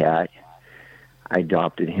tiger cat. I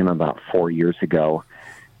adopted him about 4 years ago,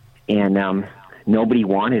 and nobody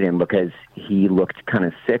wanted him because he looked kind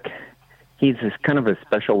of sick. He's this kind of a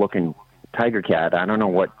special-looking tiger cat. I don't know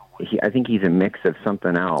what. I think he's a mix of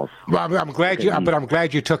something else. Well, I'm glad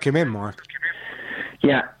you took him in, Mark.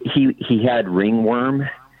 Yeah, he had ringworm,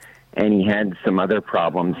 and he had some other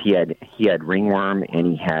problems. He had ringworm, and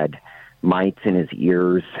he had mites in his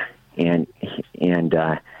ears, and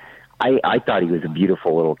I thought he was a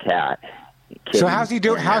beautiful little cat. So how's he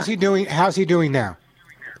doing? How's he doing now?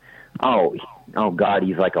 Oh God,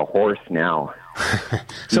 he's like a horse now.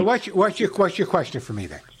 So what's your question for me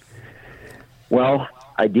then? Well,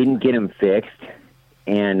 I didn't get him fixed,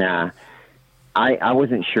 and I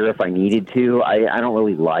wasn't sure if I needed to. I don't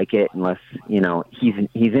really like it unless, he's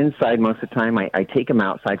inside most of the time. I take him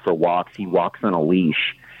outside for walks. He walks on a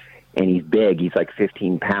leash, and he's big. He's like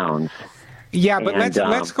 15 pounds. Yeah, but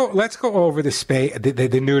let's go over the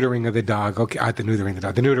neutering of the dog. Okay, the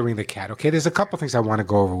neutering of the cat. Okay, there's a couple things I want to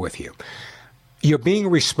go over with you. you're being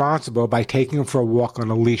responsible by taking them for a walk on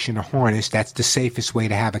a leash and a harness. That's the safest way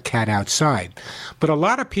to have a cat outside. But a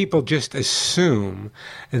lot of people just assume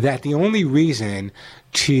that the only reason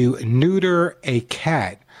to neuter a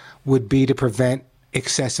cat would be to prevent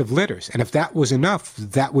excessive litters. And if that was enough,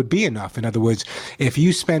 that would be enough. In other words, if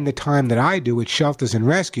you spend the time that I do at shelters and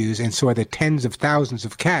rescues and saw the tens of thousands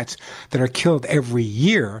of cats that are killed every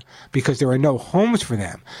year because there are no homes for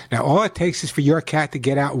them. Now, all it takes is for your cat to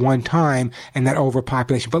get out one time and that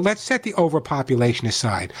overpopulation. But let's set the overpopulation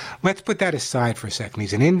aside. Let's put that aside for a second.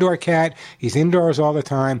 He's an indoor cat. He's indoors all the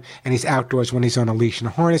time, and he's outdoors when he's on a leash and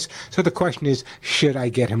a harness. So the question is, should I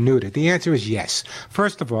get him neutered? The answer is yes.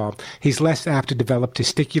 First of all, he's less apt to develop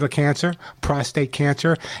testicular cancer, prostate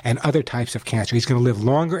cancer, and other types of cancer. He's going to live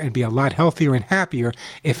longer and be a lot healthier and happier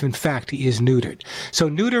if, in fact, he is neutered. So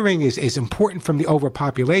neutering is important from the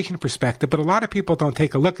overpopulation perspective, but a lot of people don't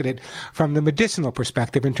take a look at it from the medicinal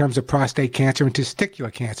perspective in terms of prostate cancer and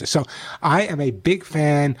testicular cancer. So I am a big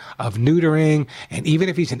fan of neutering, and even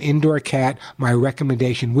if he's an indoor cat, my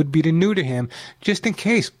recommendation would be to neuter him just in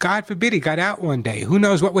case, God forbid, he got out one day. Who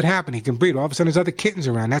knows what would happen? He can breed. All of a sudden, there's other kittens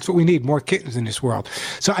around. That's what we need, more kittens in this world.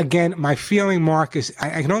 So again, my feeling, Mark, is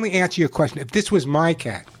I can only answer your question. If this was my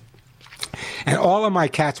cat, and all of my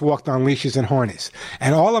cats walked on leashes and harness,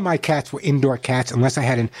 and all of my cats were indoor cats unless I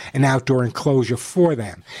had an outdoor enclosure for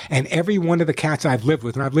them, and every one of the cats I've lived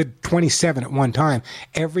with, and I've lived 27 at one time,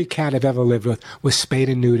 every cat I've ever lived with was spayed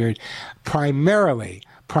and neutered, primarily,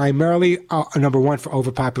 number one, for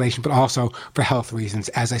overpopulation, but also for health reasons,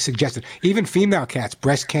 as I suggested. Even female cats,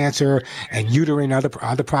 breast cancer and uterine, other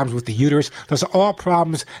problems with the uterus, those are all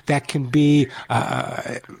problems that can be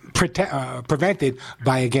prevented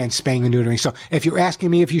by, again, spaying and neutering. So if you're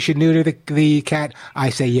asking me if you should neuter the cat, I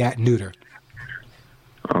say yeah, neuter.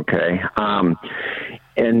 Okay.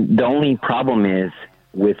 And the only problem is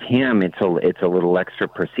with him, it's a little extra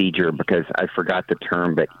procedure because I forgot the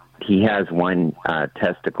term, but he has one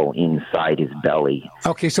testicle inside his belly.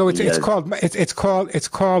 Okay, so it's called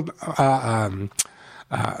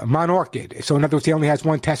monorchid. So in other words, he only has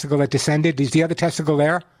one testicle that descended. Is the other testicle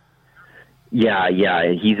there? Yeah,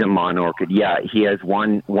 he's a monorchid. Yeah, he has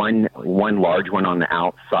one large one on the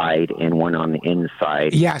outside and one on the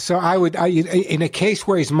inside. Yeah, so in a case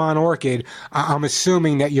where he's monorchid, I'm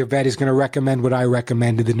assuming that your vet is going to recommend what I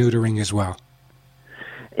recommended, the neutering as well.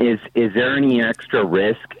 Is there any extra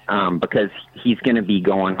risk? Because he's going to be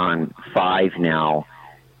going on 5 now,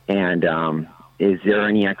 and is there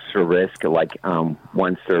any extra risk, like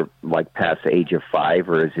once they're like past the age of 5,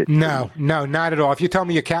 or is it? No, not at all. If you tell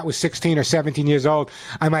me your cat was 16 or 17 years old,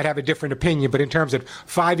 I might have a different opinion. But in terms of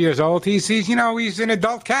 5 years old, he's an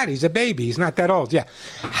adult cat. He's a baby. He's not that old. Yeah,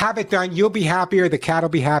 have it done. You'll be happier. The cat will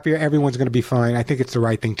be happier. Everyone's going to be fine. I think it's the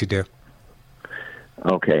right thing to do.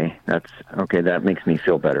 Okay, that makes me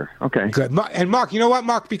feel better. Okay. Good. And Mark, you know what,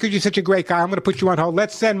 Mark? Because you're such a great guy, I'm going to put you on hold.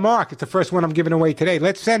 Let's send Mark. It's the first one I'm giving away today.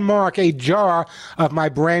 Let's send Mark a jar of my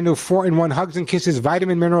brand new 4-in-1 Hugs and Kisses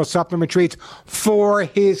vitamin mineral supplement treats for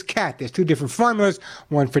his cat. There's 2 different formulas,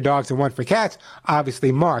 one for dogs and one for cats.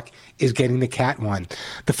 Obviously, Mark is getting the cat one.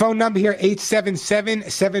 The phone number here,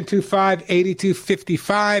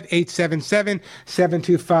 877-725-8255,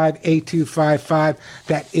 877-725-8255.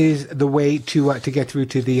 That is the way to get through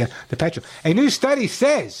to the pet shop. A new study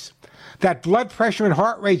says that blood pressure and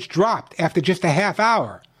heart rates dropped after just a half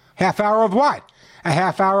hour. Half hour of what? A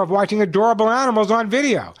half hour of watching adorable animals on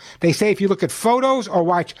video. They say if you look at photos or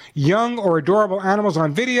watch young or adorable animals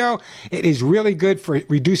on video, it is really good for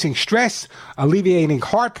reducing stress, alleviating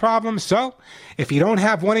heart problems. So if you don't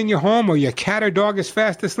have one in your home or your cat or dog is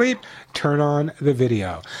fast asleep, turn on the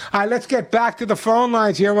video. All right, let's get back to the phone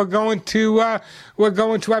lines here. We're going to, I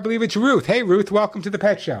believe it's Ruth. Hey, Ruth, welcome to the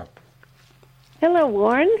Pet Show. Hello,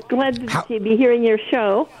 Warren. Glad to be hearing your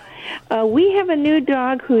show. We have a new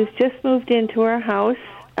dog who's just moved into our house.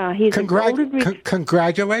 He's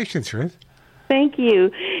congratulations, Ruth. Thank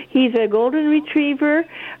you. He's a golden retriever.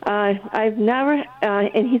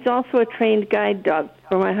 And he's also a trained guide dog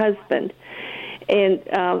for my husband. And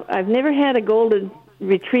I've never had a golden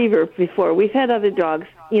retriever before. We've had other dogs,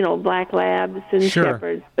 black labs and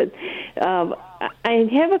shepherds. But I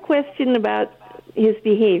have a question about his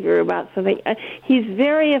behavior, about something. He's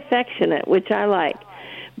very affectionate, which I like.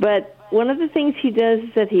 But one of the things he does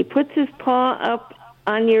is that he puts his paw up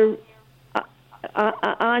on you,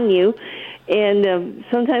 and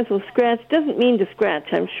sometimes will scratch. Doesn't mean to scratch,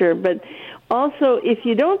 I'm sure. But also, if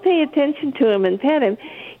you don't pay attention to him and pet him,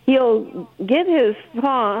 he'll get his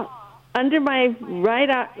paw under my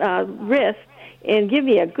right wrist and give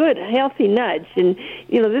me a good, healthy nudge. And,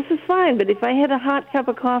 this is fine. But if I had a hot cup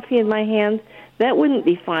of coffee in my hand, that wouldn't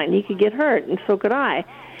be fine. He could get hurt, and so could I.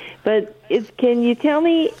 But can you tell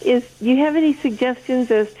me, do you have any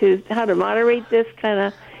suggestions as to how to moderate this kind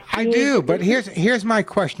of? I do, but here's my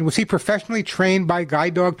question. Was he professionally trained by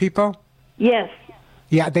guide dog people? Yes.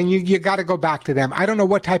 Yeah, then you got to go back to them. I don't know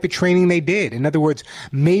what type of training they did. In other words,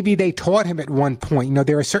 maybe they taught him at one point. You know,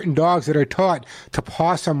 there are certain dogs that are taught to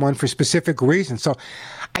paw someone for specific reasons. So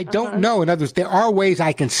I don't know. In other words, there are ways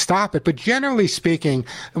I can stop it. But generally speaking,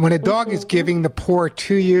 when a dog is giving the paw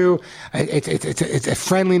to you, it's a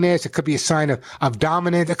friendliness. It could be a sign of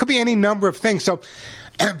dominance. It could be any number of things. So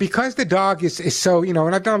because the dog is so, you know,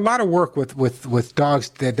 and I've done a lot of work with dogs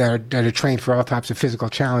that are trained for all types of physical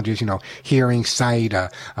challenges, you know, hearing, sight.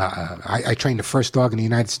 I trained the first dog in the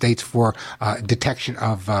United States for detection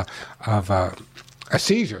of a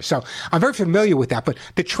seizure. So I'm very familiar with that, but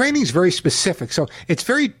the training is very specific. So it's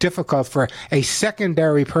very difficult for a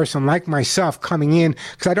secondary person like myself coming in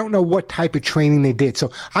because I don't know what type of training they did. So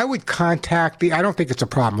I would contact I don't think it's a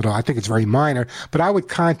problem at all. I think it's very minor, but I would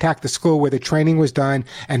contact the school where the training was done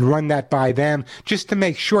and run that by them just to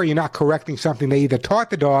make sure you're not correcting something they either taught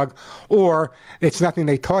the dog or it's nothing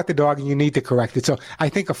they taught the dog and you need to correct it. So I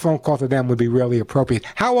think a phone call to them would be really appropriate.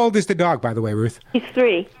 How old is the dog, by the way, Ruth? He's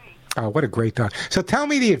 3. Oh, what a great dog. So tell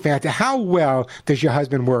me the advantage. How well does your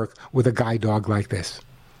husband work with a guide dog like this?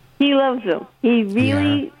 He loves them. He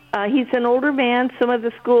really, he's an older man. Some of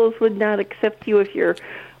the schools would not accept you if you're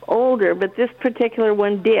older, but this particular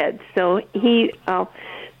one did. So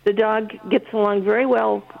the dog gets along very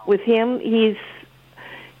well with him. He's,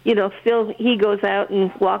 you know, still he goes out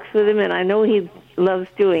and walks with him, and I know he loves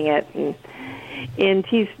doing it. And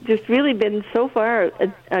he's just really been so far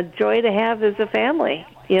a joy to have as a family.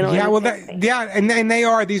 You know, yeah, well, and they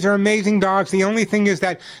are. These are amazing dogs. The only thing is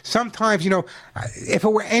that sometimes, you know, if it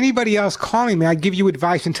were anybody else calling me, I'd give you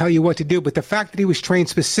advice and tell you what to do. But the fact that he was trained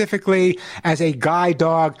specifically as a guide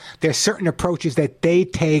dog, there's certain approaches that they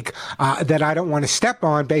take that I don't want to step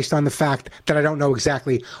on based on the fact that I don't know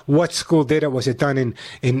exactly what school did it. Was it done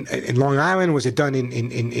in Long Island? Was it done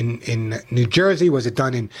in New Jersey? Was it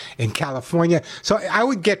done in California? So I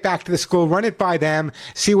would get back to the school, run it by them,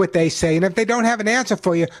 see what they say. And if they don't have an answer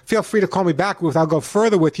for you, feel free to call me back, Ruth. I'll go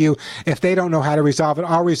further with you. If they don't know how to resolve it,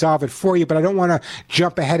 I'll resolve it for you. But I don't want to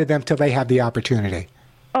jump ahead of them till they have the opportunity.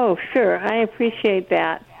 Oh, sure. I appreciate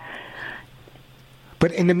that.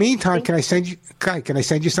 But in the meantime, can I send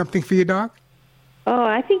you something for your dog? Oh,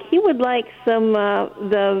 I think he would like some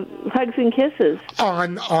the hugs and kisses.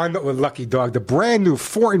 On the Lucky Dog, the brand new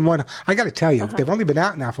 4-in-1. I got to tell you, they've only been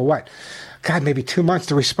out now for what? God, maybe 2 months.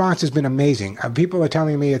 The response has been amazing. People are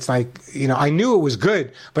telling me it's like, you know, I knew it was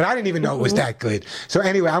good, but I didn't even know it was that good. So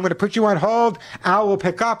anyway, I'm going to put you on hold. Al will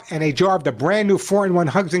pick up, and a jar of the brand new 4-in-1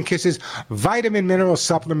 Hugs and Kisses vitamin mineral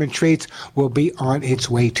supplement treats will be on its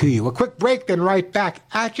way to you. A quick break, then right back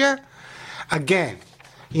at you. Again,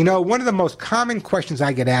 you know, one of the most common questions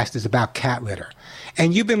I get asked is about cat litter.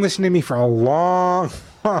 And you've been listening to me for a long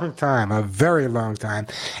time, a very long time.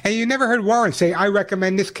 And you never heard Warren say, I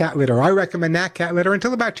recommend this cat litter, or I recommend that cat litter,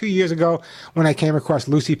 until about 2 years ago when I came across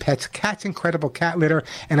Lucy Pet's Cat's Incredible Cat Litter,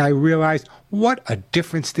 and I realized what a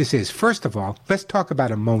difference this is. First of all, let's talk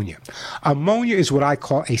about ammonia. Ammonia is what I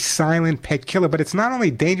call a silent pet killer, but it's not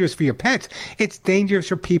only dangerous for your pets, it's dangerous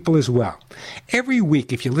for people as well. Every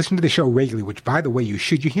week, if you listen to the show regularly, which by the way you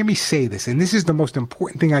should, you hear me say this, and this is the most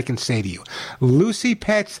important thing I can say to you. Lucy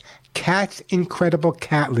Pet's Cat's Incredible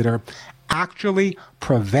Cat Litter actually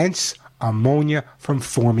prevents ammonia from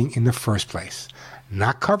forming in the first place.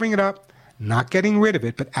 Not covering it up, not getting rid of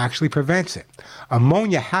it, but actually prevents it.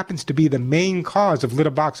 Ammonia happens to be the main cause of litter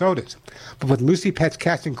box odors. But with Lucy Pet's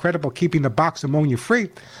Cat's Incredible keeping the box ammonia free,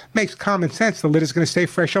 makes common sense the litter's going to stay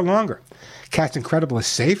fresher longer. Cat's Incredible is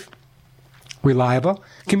safe, reliable,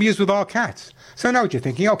 can be used with all cats. So I know what you're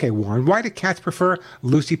thinking. Okay, Warren, why do cats prefer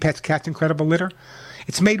Lucy Pet's Cat's Incredible Litter?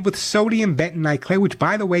 It's made with sodium bentonite clay, which,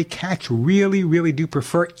 by the way, cats really, really do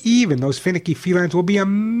prefer. Even those finicky felines will be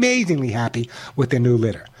amazingly happy with their new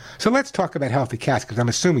litter. So let's talk about healthy cats, because I'm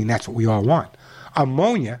assuming that's what we all want.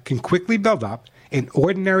 Ammonia can quickly build up in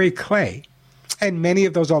ordinary clay and many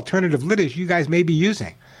of those alternative litters you guys may be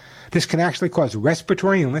using. This can actually cause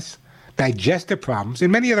respiratory illness, digestive problems,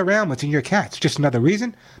 and many other ailments in your cats. Just another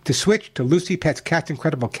reason to switch to Lucy Pet's Cat's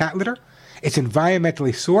Incredible Cat Litter. It's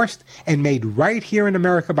environmentally sourced and made right here in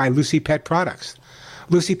America by Lucy Pet Products.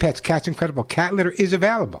 Lucy Pet's Cat's Incredible Cat Litter is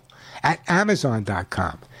available at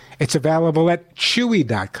Amazon.com It's available at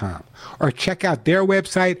Chewy.com, or check out their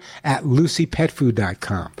website at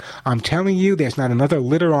LucyPetFood.com. I'm telling you, there's not another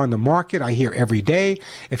litter on the market. I hear every day,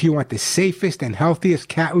 if you want the safest and healthiest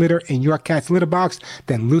cat litter in your cat's litter box,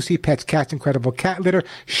 then Lucy Pet's Cat's Incredible Cat Litter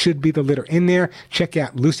should be the litter in there. Check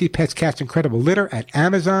out Lucy Pet's Cat's Incredible Litter at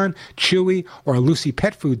Amazon, Chewy, or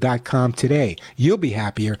LucyPetFood.com today. You'll be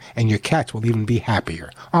happier, and your cats will even be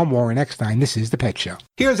happier. I'm Warren Eckstein. This is The Pet Show.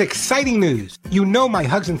 Here's exciting news. You know my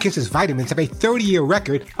Hugs and Kisses vitamins have a 30-year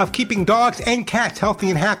record of keeping dogs and cats healthy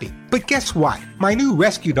and happy. But guess what? My new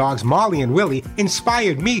rescue dogs, Molly and Willie,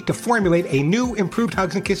 inspired me to formulate a new improved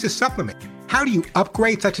Hugs and Kisses supplement. How do you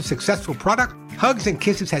upgrade such a successful product? Hugs and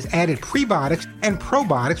Kisses has added prebiotics and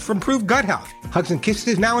probiotics for improved gut health. Hugs and Kisses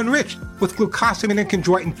is now enriched with glucosamine and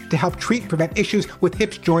chondroitin to help treat and prevent issues with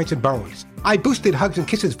hips, joints, and bones. I boosted Hugs and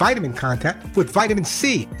Kisses vitamin content with vitamin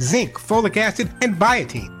C, zinc, folic acid, and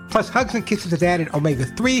biotin. Plus, Hugs and Kisses has added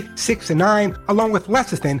omega-3, 6, and 9, along with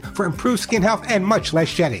lecithin for improved skin health and much less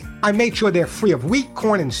shedding. I made sure they're free of wheat,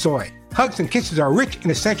 corn, and soy. Hugs and Kisses are rich in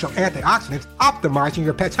essential antioxidants, optimizing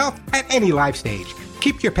your pet's health at any life stage.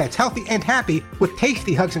 Keep your pets healthy and happy with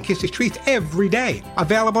tasty Hugs and Kisses treats every day.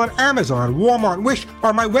 Available at Amazon, Walmart, Wish,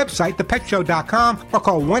 or my website, thepetshow.com, or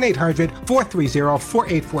call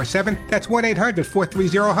 1-800-430-4847. That's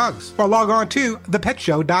 1-800-430-HUGS. Or log on to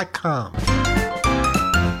thepetshow.com.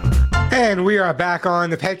 And we are back on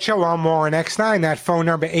The Pet Show. I'm Warren Eckstein. That phone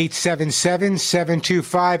number,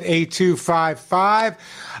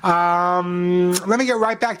 877-725-8255. Let me get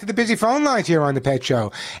right back to the busy phone lines here on The Pet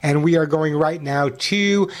Show. And we are going right now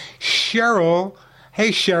to Cheryl. Hey,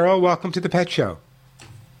 Cheryl, welcome to The Pet Show.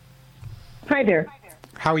 Hi there.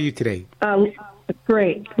 How are you today?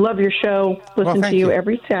 Great. Love your show. Listen to you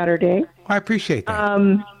every Saturday. I appreciate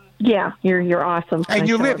that. Yeah, you're awesome. And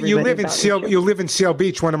you live in Seal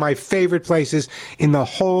Beach, one of my favorite places in the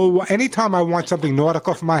whole. Anytime I want something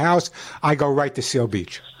nautical for my house, I go right to Seal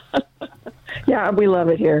Beach. Yeah, we love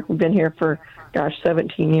it here. We've been here for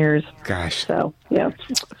 17 years. Gosh. So yeah,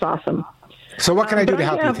 it's awesome. So what can I do to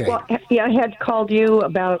help you today? Well, I had called you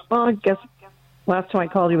about. Well, I guess last time I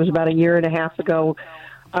called you was about a year and a half ago.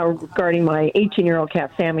 Regarding my 18-year-old cat,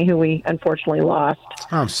 Sammy, who we unfortunately lost.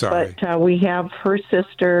 I'm sorry. But we have her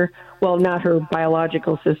sister, well, not her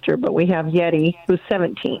biological sister, but we have Yeti, who's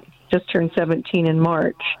 17, just turned 17 in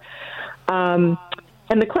March. And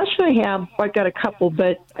the question I have, I've got a couple,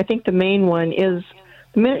 but I think the main one is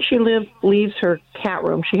the minute she leaves her cat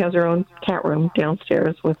room, she has her own cat room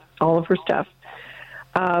downstairs with all of her stuff,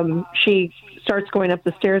 she starts going up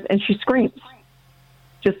the stairs and she screams,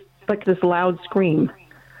 just like this loud scream.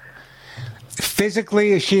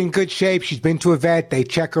 Physically, is she in good shape? She's been to a vet. They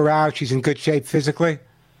check her out. She's in good shape physically?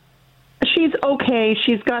 She's okay.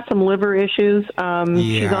 She's got some liver issues. She's on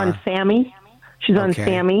SAMI.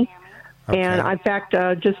 And in fact,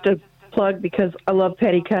 just a plug, because I love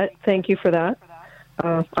Petticut. Thank you for that.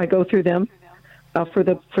 I go through them for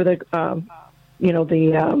the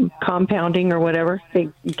compounding or whatever. They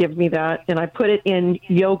give me that, and I put it in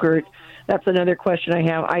yogurt. That's another question I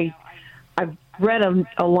have. I've read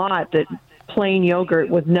a lot that plain yogurt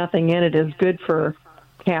with nothing in it is good for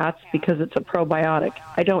cats because it's a probiotic.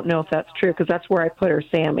 I don't know if that's true, because that's where I put her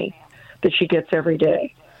Sammy that she gets every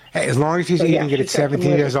day. Hey, as long as she's eating it at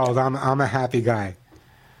 17 years old, I'm a happy guy.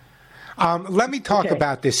 Let me talk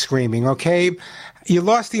about this screaming, okay? You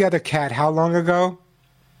lost the other cat how long ago?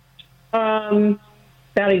 About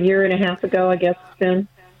a year and a half ago, I guess it's been.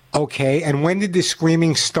 Okay, and when did the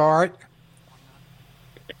screaming start?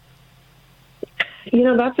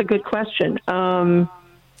 That's a good question.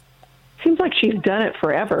 Seems like she's done it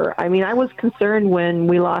forever. I mean, I was concerned when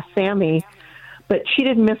we lost Sammy, but she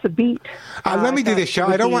didn't miss a beat. Let me do this, Cheryl.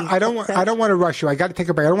 I don't want to rush you. I got to take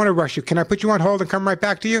a break. I don't want to rush you. Can I put you on hold and come right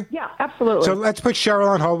back to you? Yeah, absolutely. So let's put Cheryl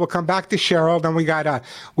on hold. We'll come back to Cheryl. Then we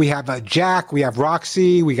have Jack, we have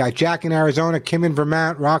Roxy, we got Jack in Arizona, Kim in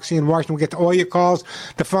Vermont, Roxy in Washington. We'll get to all your calls.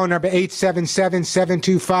 The phone number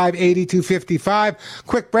 877-725-8255.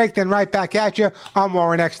 Quick break, then right back at you. I'm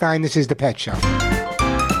Warren Eckstein. This is The Pet Show.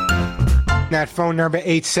 That phone number,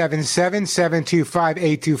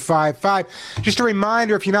 877-725-8255. Just a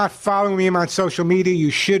reminder, if you're not following me on social media,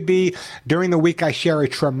 you should be. During the week, I share a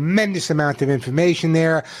tremendous amount of information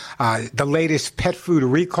there. The latest pet food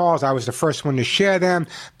recalls, I was the first one to share them.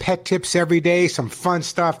 Pet tips every day, some fun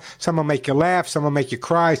stuff. Some will make you laugh, some will make you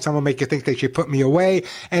cry, some will make you think they should put me away.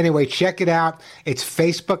 Anyway, check it out. It's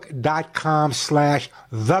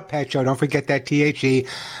facebook.com/thepetshow. Don't forget that THE.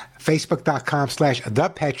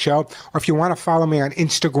 Facebook.com/thepetshow. Or if you want to follow me on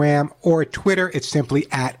Instagram or Twitter, it's simply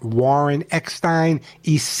at Warren Eckstein,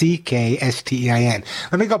 Eckstein.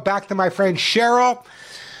 Let me go back to my friend Cheryl.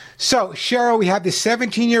 So, Cheryl, we have this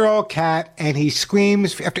 17-year-old cat, and he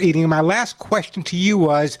screams after eating. My last question to you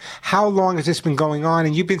was, how long has this been going on?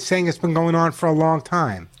 And you've been saying it's been going on for a long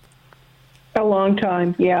time. A long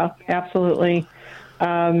time, yeah, absolutely.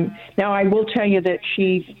 Now, I will tell you that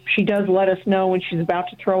she does let us know when she's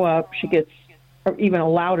about to throw up. She gets even a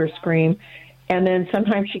louder scream. And then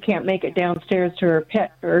sometimes she can't make it downstairs to her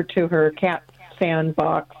pet or to her cat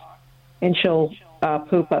sandbox, and she'll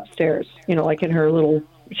poop upstairs. Like in her little.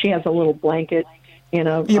 She has a little blanket. You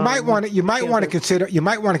might want to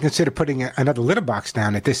consider putting another litter box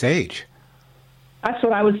down at this age. That's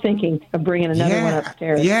what I was thinking, of bringing another one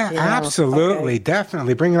upstairs. Yeah, absolutely. Okay.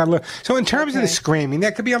 Definitely. Bringing another. So in terms of the screaming,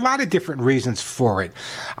 there could be a lot of different reasons for it.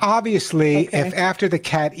 Obviously, if after the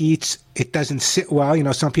cat eats, it doesn't sit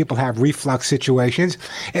well. Some people have reflux situations.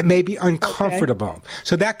 It may be uncomfortable. Okay.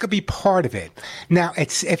 So that could be part of it. Now,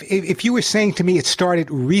 if you were saying to me it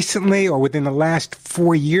started recently or within the last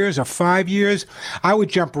 4 years or 5 years, I would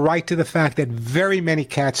jump right to the fact that very many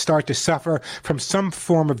cats start to suffer from some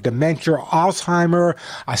form of dementia, Alzheimer.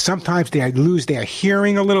 Sometimes they lose their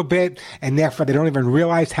hearing a little bit, and therefore they don't even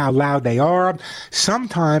realize how loud they are.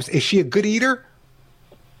 Sometimes, is she a good eater?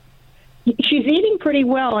 She's eating pretty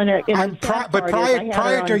well,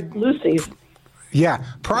 prior to Lucy's. Yeah,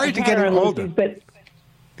 prior to getting older. But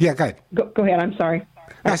yeah, go ahead. Go ahead. I'm sorry.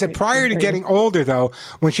 I said prior to getting older, though,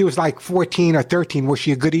 when she was like 14 or 13, was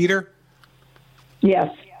she a good eater?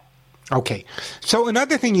 Yes. Okay. So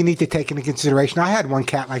another thing you need to take into consideration, I had one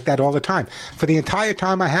cat like that all the time. For the entire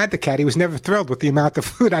time I had the cat, he was never thrilled with the amount of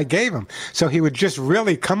food I gave him. So he would just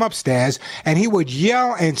really come upstairs and he would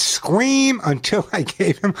yell and scream until I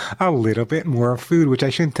gave him a little bit more food, which I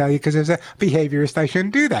shouldn't tell you because as a behaviorist, I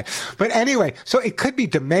shouldn't do that. But anyway, so it could be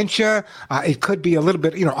dementia. It could be a little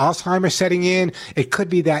bit, Alzheimer's setting in. It could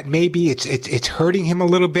be that maybe it's hurting him a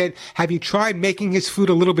little bit. Have you tried making his food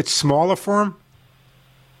a little bit smaller for him?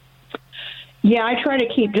 Yeah, I try to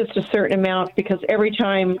keep just a certain amount because every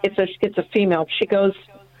time it's a female, she goes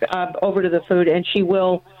over to the food and she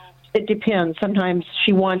will. It depends. Sometimes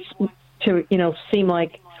she wants to, seem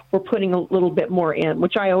like we're putting a little bit more in,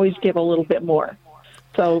 which I always give a little bit more.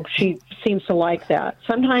 So she seems to like that.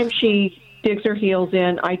 Sometimes she digs her heels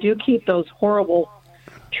in. I do keep those horrible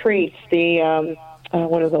treats. The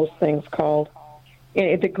what are those things called?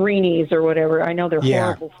 The greenies or whatever. I know they're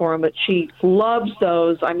horrible for them, but she loves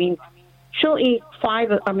those. I mean. She'll eat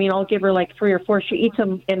 5. I'll give her like 3 or 4. She eats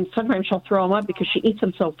them, and sometimes she'll throw them up because she eats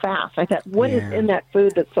them so fast. I thought, what is in that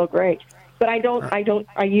food that's so great? But I don't.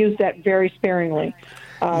 I use that very sparingly.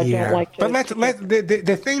 Don't like to. But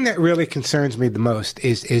the thing that really concerns me the most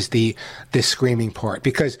is the screaming part,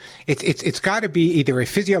 because it's got to be either a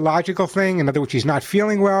physiological thing. In other words, she's not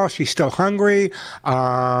feeling well, she's still hungry,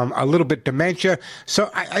 a little bit dementia. So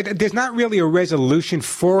there's not really a resolution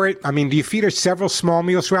for it. I mean, do you feed her several small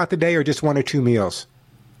meals throughout the day, or just 1 or 2 meals?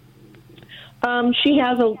 She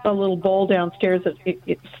has a little bowl downstairs that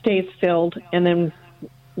it stays filled, and then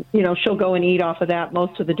she'll go and eat off of that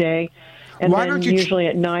most of the day. And then usually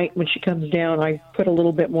at night when she comes down, I put a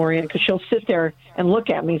little bit more in because she'll sit there and look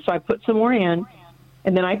at me. So I put some more in,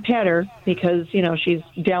 and then I pet her because, she's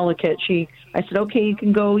delicate. I said, okay, you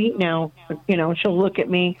can go eat now. She'll look at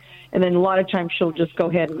me, and then a lot of times she'll just go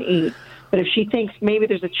ahead and eat. But if she thinks maybe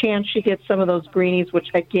there's a chance she gets some of those greenies, which,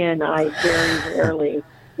 again, I very rarely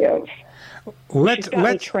give. She's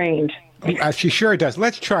got me trained. She sure does.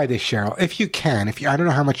 Let's try this, Cheryl. If you can, I don't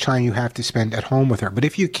know how much time you have to spend at home with her, but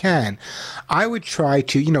if you can, I would try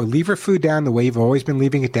to, leave her food down the way you've always been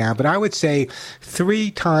leaving it down. But I would say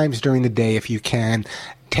 3 times during the day, if you can,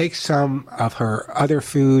 take some of her other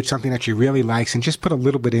food, something that she really likes, and just put a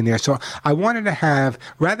little bit in there. So I wanted to have,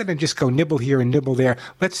 rather than just go nibble here and nibble there,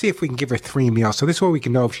 let's see if we can give her 3 meals. So this way we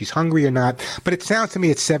can know if she's hungry or not. But it sounds to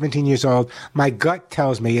me at 17 years old, my gut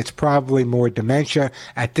tells me it's probably more dementia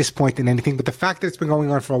at this point than anything. But the fact that it's been going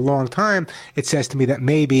on for a long time, it says to me that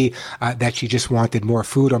maybe that she just wanted more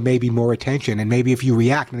food or maybe more attention. And maybe if you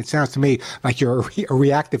react, and it sounds to me like you're a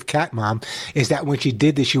reactive cat mom, is that when she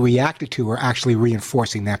did this, you reacted to her actually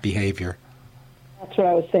reinforcing that behavior. That's what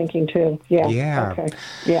I was thinking too. Yeah. Yeah. Okay.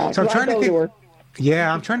 Yeah. So I'm trying to think.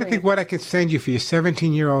 Yeah, I'm trying to think what I could send you for your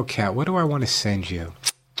 17-year-old cat. What do I want to send you?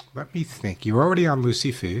 Let me think. You're already on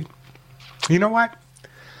Lucy food. You know what?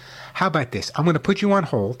 How about this? I'm going to put you on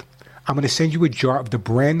hold. I'm going to send you a jar of the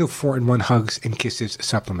brand new 4-in-1 Hugs and Kisses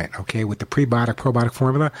supplement, okay, with the prebiotic, probiotic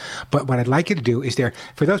formula. But what I'd like you to do is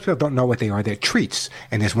for those people who don't know what they are, they're treats.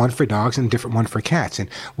 And there's one for dogs and a different one for cats. And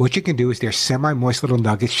what you can do is they're semi-moist little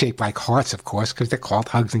nuggets shaped like hearts, of course, because they're called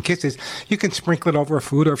Hugs and Kisses. You can sprinkle it over a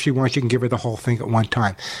food, or if she wants, you can give her the whole thing at one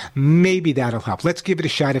time. Maybe that'll help. Let's give it a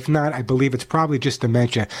shot. If not, I believe it's probably just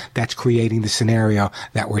dementia that's creating the scenario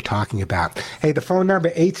that we're talking about. Hey, the phone number,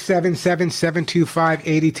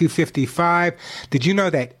 877-725-8255. Did you know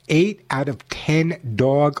that 8 out of 10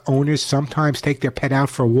 dog owners sometimes take their pet out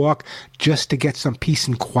for a walk just to get some peace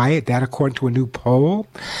and quiet? That according to a new poll.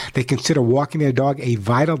 They consider walking their dog a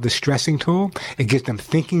vital distressing tool. It gives them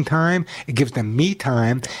thinking time. It gives them me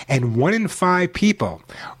time. And 1 in 5 people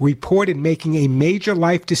reported making a major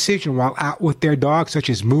life decision while out with their dog, such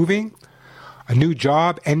as moving, a new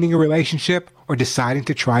job, ending a relationship, or deciding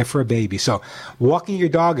to try for a baby. So walking your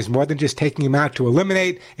dog is more than just taking him out to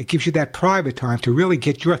eliminate. It gives you that private time to really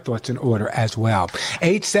get your thoughts in order as well.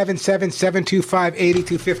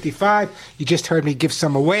 877-725-8255. You just heard me give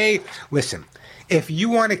some away. Listen, if you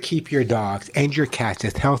want to keep your dogs and your cats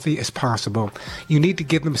as healthy as possible, you need to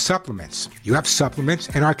give them supplements. You have supplements,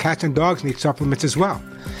 and our cats and dogs need supplements as well.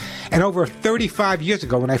 And over 35 years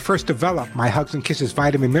ago, when I first developed my Hugs and Kisses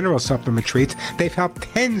vitamin mineral supplement treats, they've helped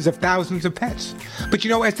tens of thousands of pets. But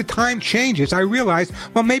as the time changes, I realized,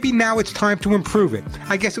 well, maybe now it's time to improve it.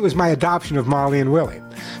 I guess it was my adoption of Molly and Willie.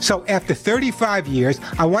 So after 35 years,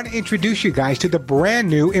 I want to introduce you guys to the brand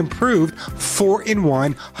new improved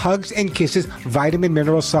 4-in-1 Hugs and Kisses vitamin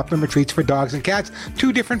mineral supplement treats for dogs and cats.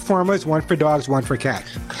 2 different formulas, one for dogs, one for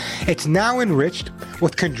cats. It's now enriched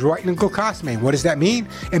with chondroitin and glucosamine. What does that mean?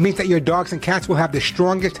 It means that your dogs and cats will have the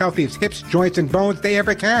strongest, healthiest hips, joints, and bones they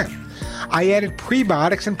ever can. I added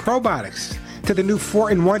prebiotics and probiotics to the new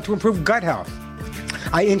 4-in-1 to improve gut health.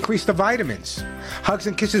 I increased the vitamins. Hugs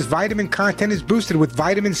and Kisses vitamin content is boosted with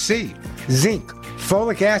vitamin C, zinc,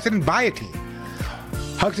 folic acid, and biotin.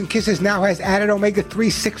 Hugs and Kisses now has added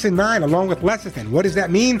omega-3, 6, and 9 along with lecithin. What does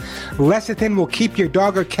that mean? Lecithin will keep your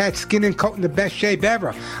dog or cat's skin and coat in the best shape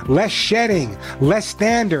ever. Less shedding, less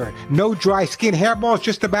standard, no dry skin. Hairball is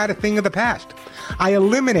just about a thing of the past. I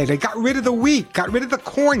got rid of the wheat, got rid of the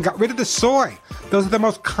corn, got rid of the soy. Those are the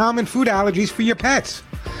most common food allergies for your pets.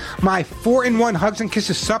 My 4-in-1 Hugs and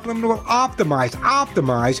Kisses supplement will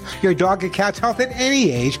optimize your dog and cat's health at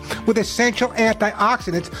any age with essential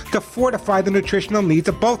antioxidants to fortify the nutritional needs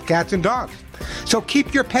of both cats and dogs. So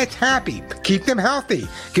keep your pets happy, keep them healthy.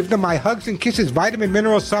 Give them my Hugs and Kisses vitamin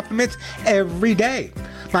mineral supplements every day.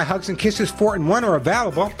 My Hugs and Kisses 4-in-1 are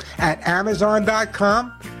available at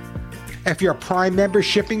Amazon.com. If you're a Prime member,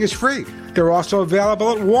 shipping is free. They're also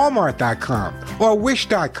available at Walmart.com or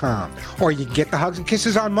Wish.com. Or you can get the Hugs and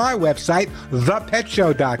Kisses on my website,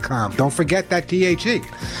 thepetshow.com. Don't forget that THE.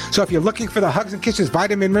 So if you're looking for the Hugs and Kisses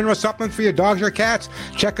vitamin mineral supplement for your dogs or cats,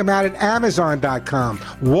 check them out at Amazon.com,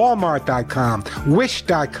 Walmart.com,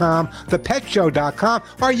 Wish.com, thepetshow.com.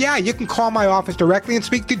 Or you can call my office directly and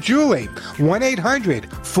speak to Julie,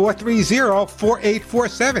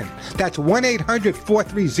 1-800-430-4847. That's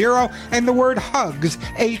 1-800-430 and the word HUGS,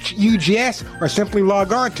 HUGS, or simply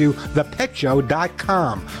log on to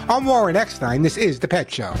thepetshow.com. I'm Warren Eckstein. This is The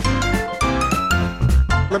Pet Show.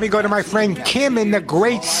 Let me go to my friend Kim in the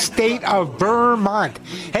great state of Vermont.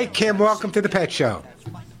 Hey, Kim, welcome to The Pet Show.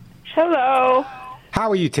 Hello.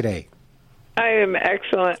 How are you today? I am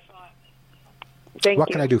excellent. Thank you.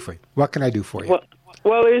 What can I do for you? What can I do for you?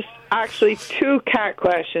 Well, there's actually 2 cat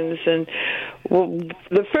questions, and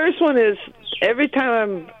the first one is every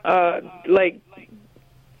time I'm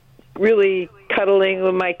really cuddling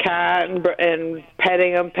with my cat and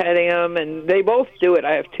petting them, and they both do it.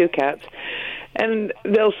 I have 2 cats, and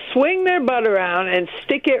they'll swing their butt around and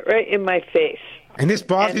stick it right in my face. And this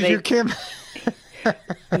bothers you, Kim?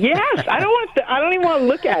 Yes, I don't even want to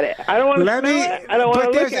look at it. I don't want to smell it. I don't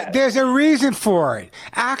want to look at it. There's a reason for it.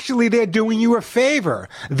 Actually, they're doing you a favor.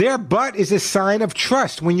 Their butt is a sign of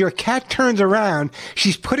trust. When your cat turns around,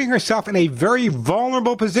 she's putting herself in a very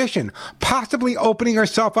vulnerable position, possibly opening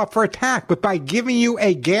herself up for attack. But by giving you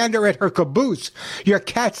a gander at her caboose, your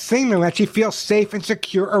cat's signaling that she feels safe and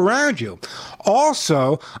secure around you.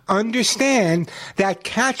 Also, understand that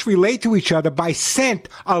cats relate to each other by scent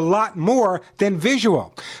a lot more than visual.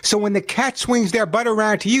 So when the cat swings their butt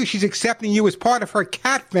around to you, she's accepting you as part of her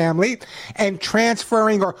cat family and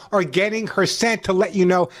transferring or getting her scent to let you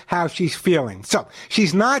know how she's feeling. So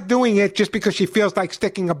she's not doing it just because she feels like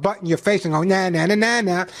sticking a butt in your face and going, nah, nah, nah, nah,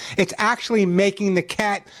 nah. It's actually making the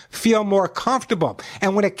cat feel more comfortable.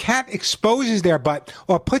 And when a cat exposes their butt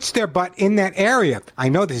or puts their butt in that area, I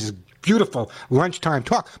know this is beautiful lunchtime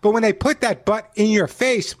talk. But when they put that butt in your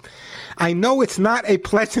face, I know it's not a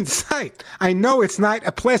pleasant sight. I know it's not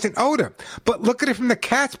a pleasant odor. But look at it from the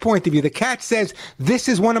cat's point of view. The cat says, this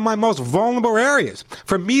is one of my most vulnerable areas.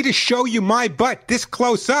 For me to show you my butt this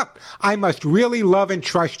close up, I must really love and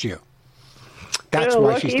trust you. That's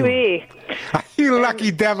why she's doing it. You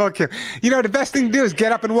lucky devil, Kim. You know, the best thing to do is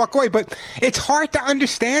get up and walk away. But it's hard to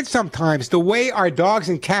understand sometimes the way our dogs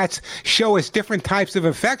and cats show us different types of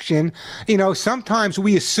affection. You know, sometimes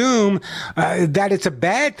we assume that it's a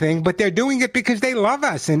bad thing, but they're doing it because they love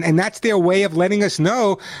us. And that's their way of letting us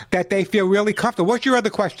know that they feel really comfortable. What's your other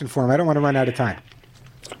question for them? I don't want to run out of time.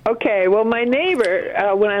 Okay, well, my neighbor,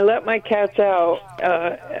 when I let my cats out,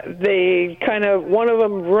 one of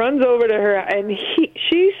them runs over to her, and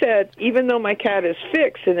she said, even though my cat is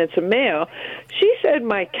fixed and it's a male, she said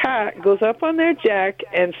my cat goes up on their jack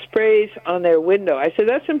and sprays on their window. I said,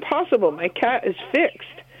 that's impossible. My cat is fixed.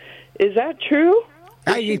 Is that true?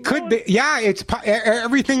 It could be. Yeah,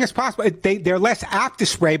 everything is possible. They're less apt to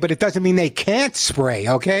spray, but it doesn't mean they can't spray,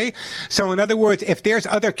 okay? So in other words, if there's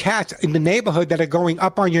other cats in the neighborhood that are going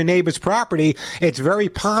up on your neighbor's property, it's very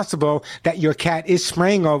possible that your cat is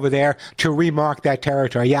spraying over there to remark that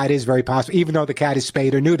territory. Yeah, it is very possible, even though the cat is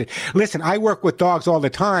spayed or neutered. Listen, I work with dogs all the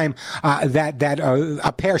time that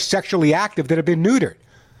appear sexually active that have been neutered.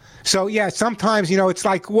 So, yeah, sometimes, you know, it's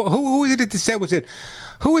like, who is it that said,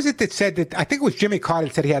 who is it that said that? I think it was Jimmy Carter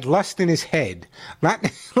that said he had lust in his head. Not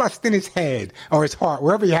lust in his head or his heart.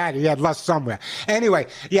 Wherever he had lust somewhere. Anyway,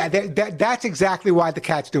 yeah, that's exactly why the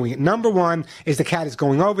cat's doing it. Number one is the cat is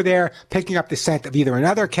going over there, picking up the scent of either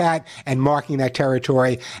another cat and marking that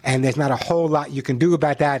territory. And there's not a whole lot you can do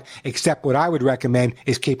about that, except what I would recommend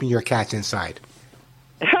is keeping your cats inside.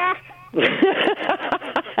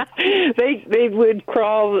 They would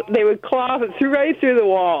claw right through the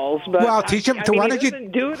walls. But well, teach him to. Why don't you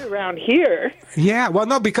do it around here? Yeah, well,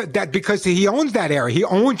 no, because he owns that area. He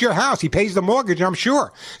owns your house. He pays the mortgage, I'm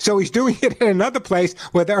sure. So he's doing it in another place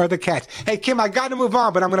where there are other cats. Hey, Kim, I got to move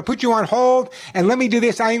on, but I'm going to put you on hold, and let me do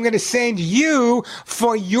this. I am going to send you,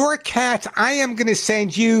 for your cats, I am going to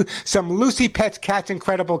send you some Lucy Pet's Cats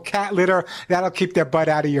Incredible Cat Litter. That'll keep their butt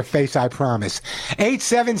out of your face, I promise.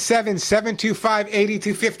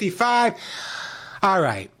 877-725-8255. All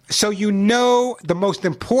right. So you know the most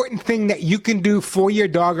important thing that you can do for your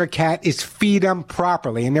dog or cat is feed them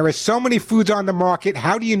properly. And there are so many foods on the market.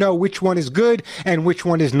 How do you know which one is good and which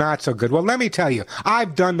one is not so good? Well, let me tell you,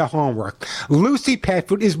 I've done the homework. Lucy Pet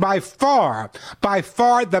Food is by far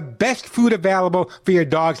the best food available for your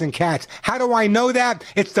dogs and cats. How do I know that?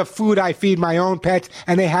 It's the food I feed my own pets,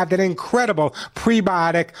 and they have that incredible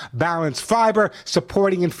prebiotic balanced fiber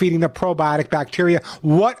supporting and feeding the probiotic bacteria.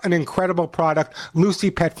 What an incredible product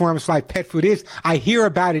Lucy Pet Life Pet Food is. I hear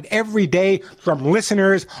about it every day from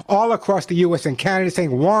listeners all across the U.S. and Canada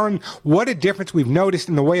saying, Warren, what a difference we've noticed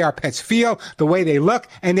in the way our pets feel, the way they look,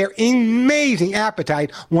 and their amazing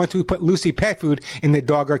appetite once we put Lucy Pet Food in the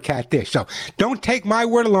dog or cat dish. So don't take my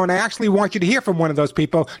word alone. I actually want you to hear from one of those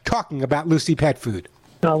people talking about Lucy Pet Food.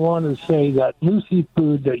 I want to say that Lucy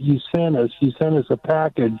Food that you sent us a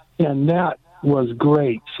package, and that was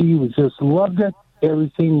great. She just loved it.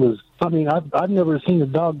 Everything was, I mean, I've never seen a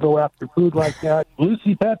dog go after food like that.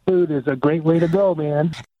 Lucy Pet Food is a great way to go,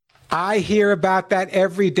 man. I hear about that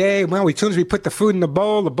every day. Well, as soon as we put the food in the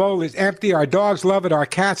bowl is empty. Our dogs love it. Our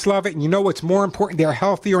cats love it. And you know what's more important? They're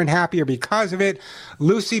healthier and happier because of it.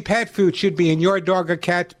 Lucy Pet Food should be in your dog or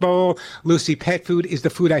cat's bowl. Lucy Pet Food is the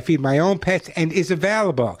food I feed my own pets and is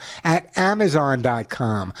available at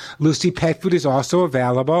Amazon.com. Lucy Pet Food is also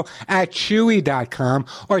available at Chewy.com,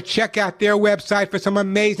 or check out their website for some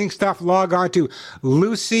amazing stuff. Log on to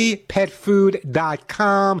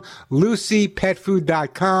LucyPetFood.com,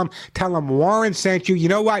 LucyPetFood.com. Tell them Warren sent you. You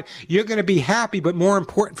know what? You're going to be happy, but more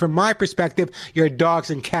important from my perspective, your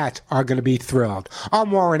dogs and cats are going to be thrilled.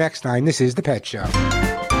 I'm Warren Eckstein. This is The Pet Show.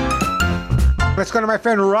 Let's go to my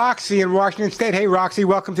friend Roxy in Washington State. Hey, Roxy,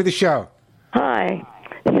 welcome to the show. Hi.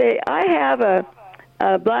 Say, I have a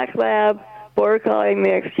black lab border collie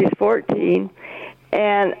mix. She's 14,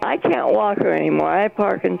 and I can't walk her anymore. I have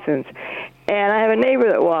Parkinson's, and I have a neighbor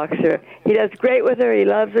that walks her. He does great with her. He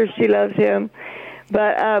loves her. She loves him.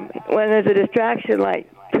 But when there's a distraction, like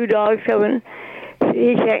two dogs coming,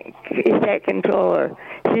 he can't control her.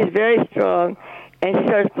 She's very strong, and she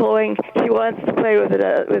starts pulling. She wants to play with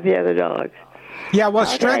the other dogs. Yeah, well,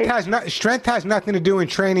 strength has nothing to do in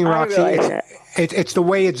training, Roxy. It's the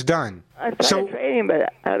way it's done. I tried to train him,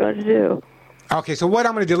 but I don't know what to do. Okay, so what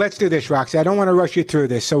I'm going to do, let's do this, Roxy. I don't want to rush you through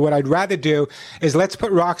this. So what I'd rather do is let's put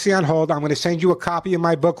Roxy on hold. I'm going to send you a copy of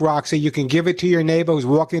my book, Roxy. You can give it to your neighbor who's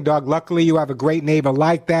walking a dog. Luckily, you have a great neighbor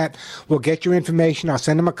like that. We'll get your information. I'll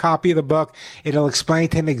send him a copy of the book. It'll explain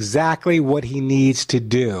to him exactly what he needs to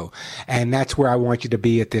do. And that's where I want you to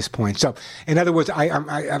be at this point. So, in other words,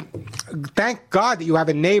 I thank God that you have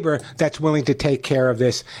a neighbor that's willing to take care of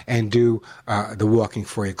this and do the walking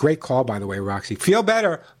for you. Great call, by the way, Roxy. Feel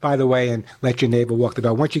better, by the way, and let your neighbor walk the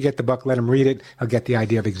dog. Once you get the book, let him read it. He'll get the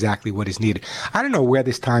idea of exactly what is needed. I don't know where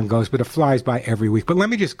this time goes, but it flies by every week. But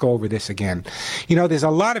let me just go over this again. You know, there's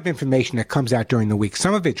a lot of information that comes out during the week.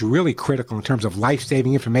 Some of it's really critical in terms of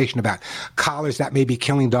life-saving information about collars that may be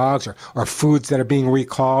killing dogs or foods that are being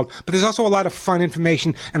recalled. But there's also a lot of fun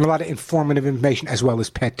information and a lot of informative information as well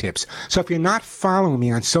as pet tips. So if you're not following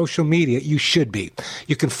me on social media, you should be.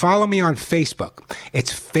 You can follow me on Facebook.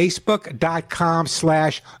 It's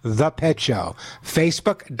facebook.com/thepetshow.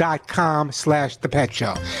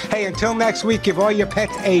 Facebook.com/thepetshow. Hey, until next week, give all your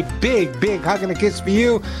pets a big, big hug and a kiss for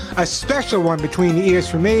you. A special one between the ears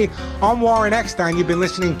for me. I'm Warren Eckstein. You've been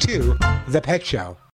listening to The Pet Show.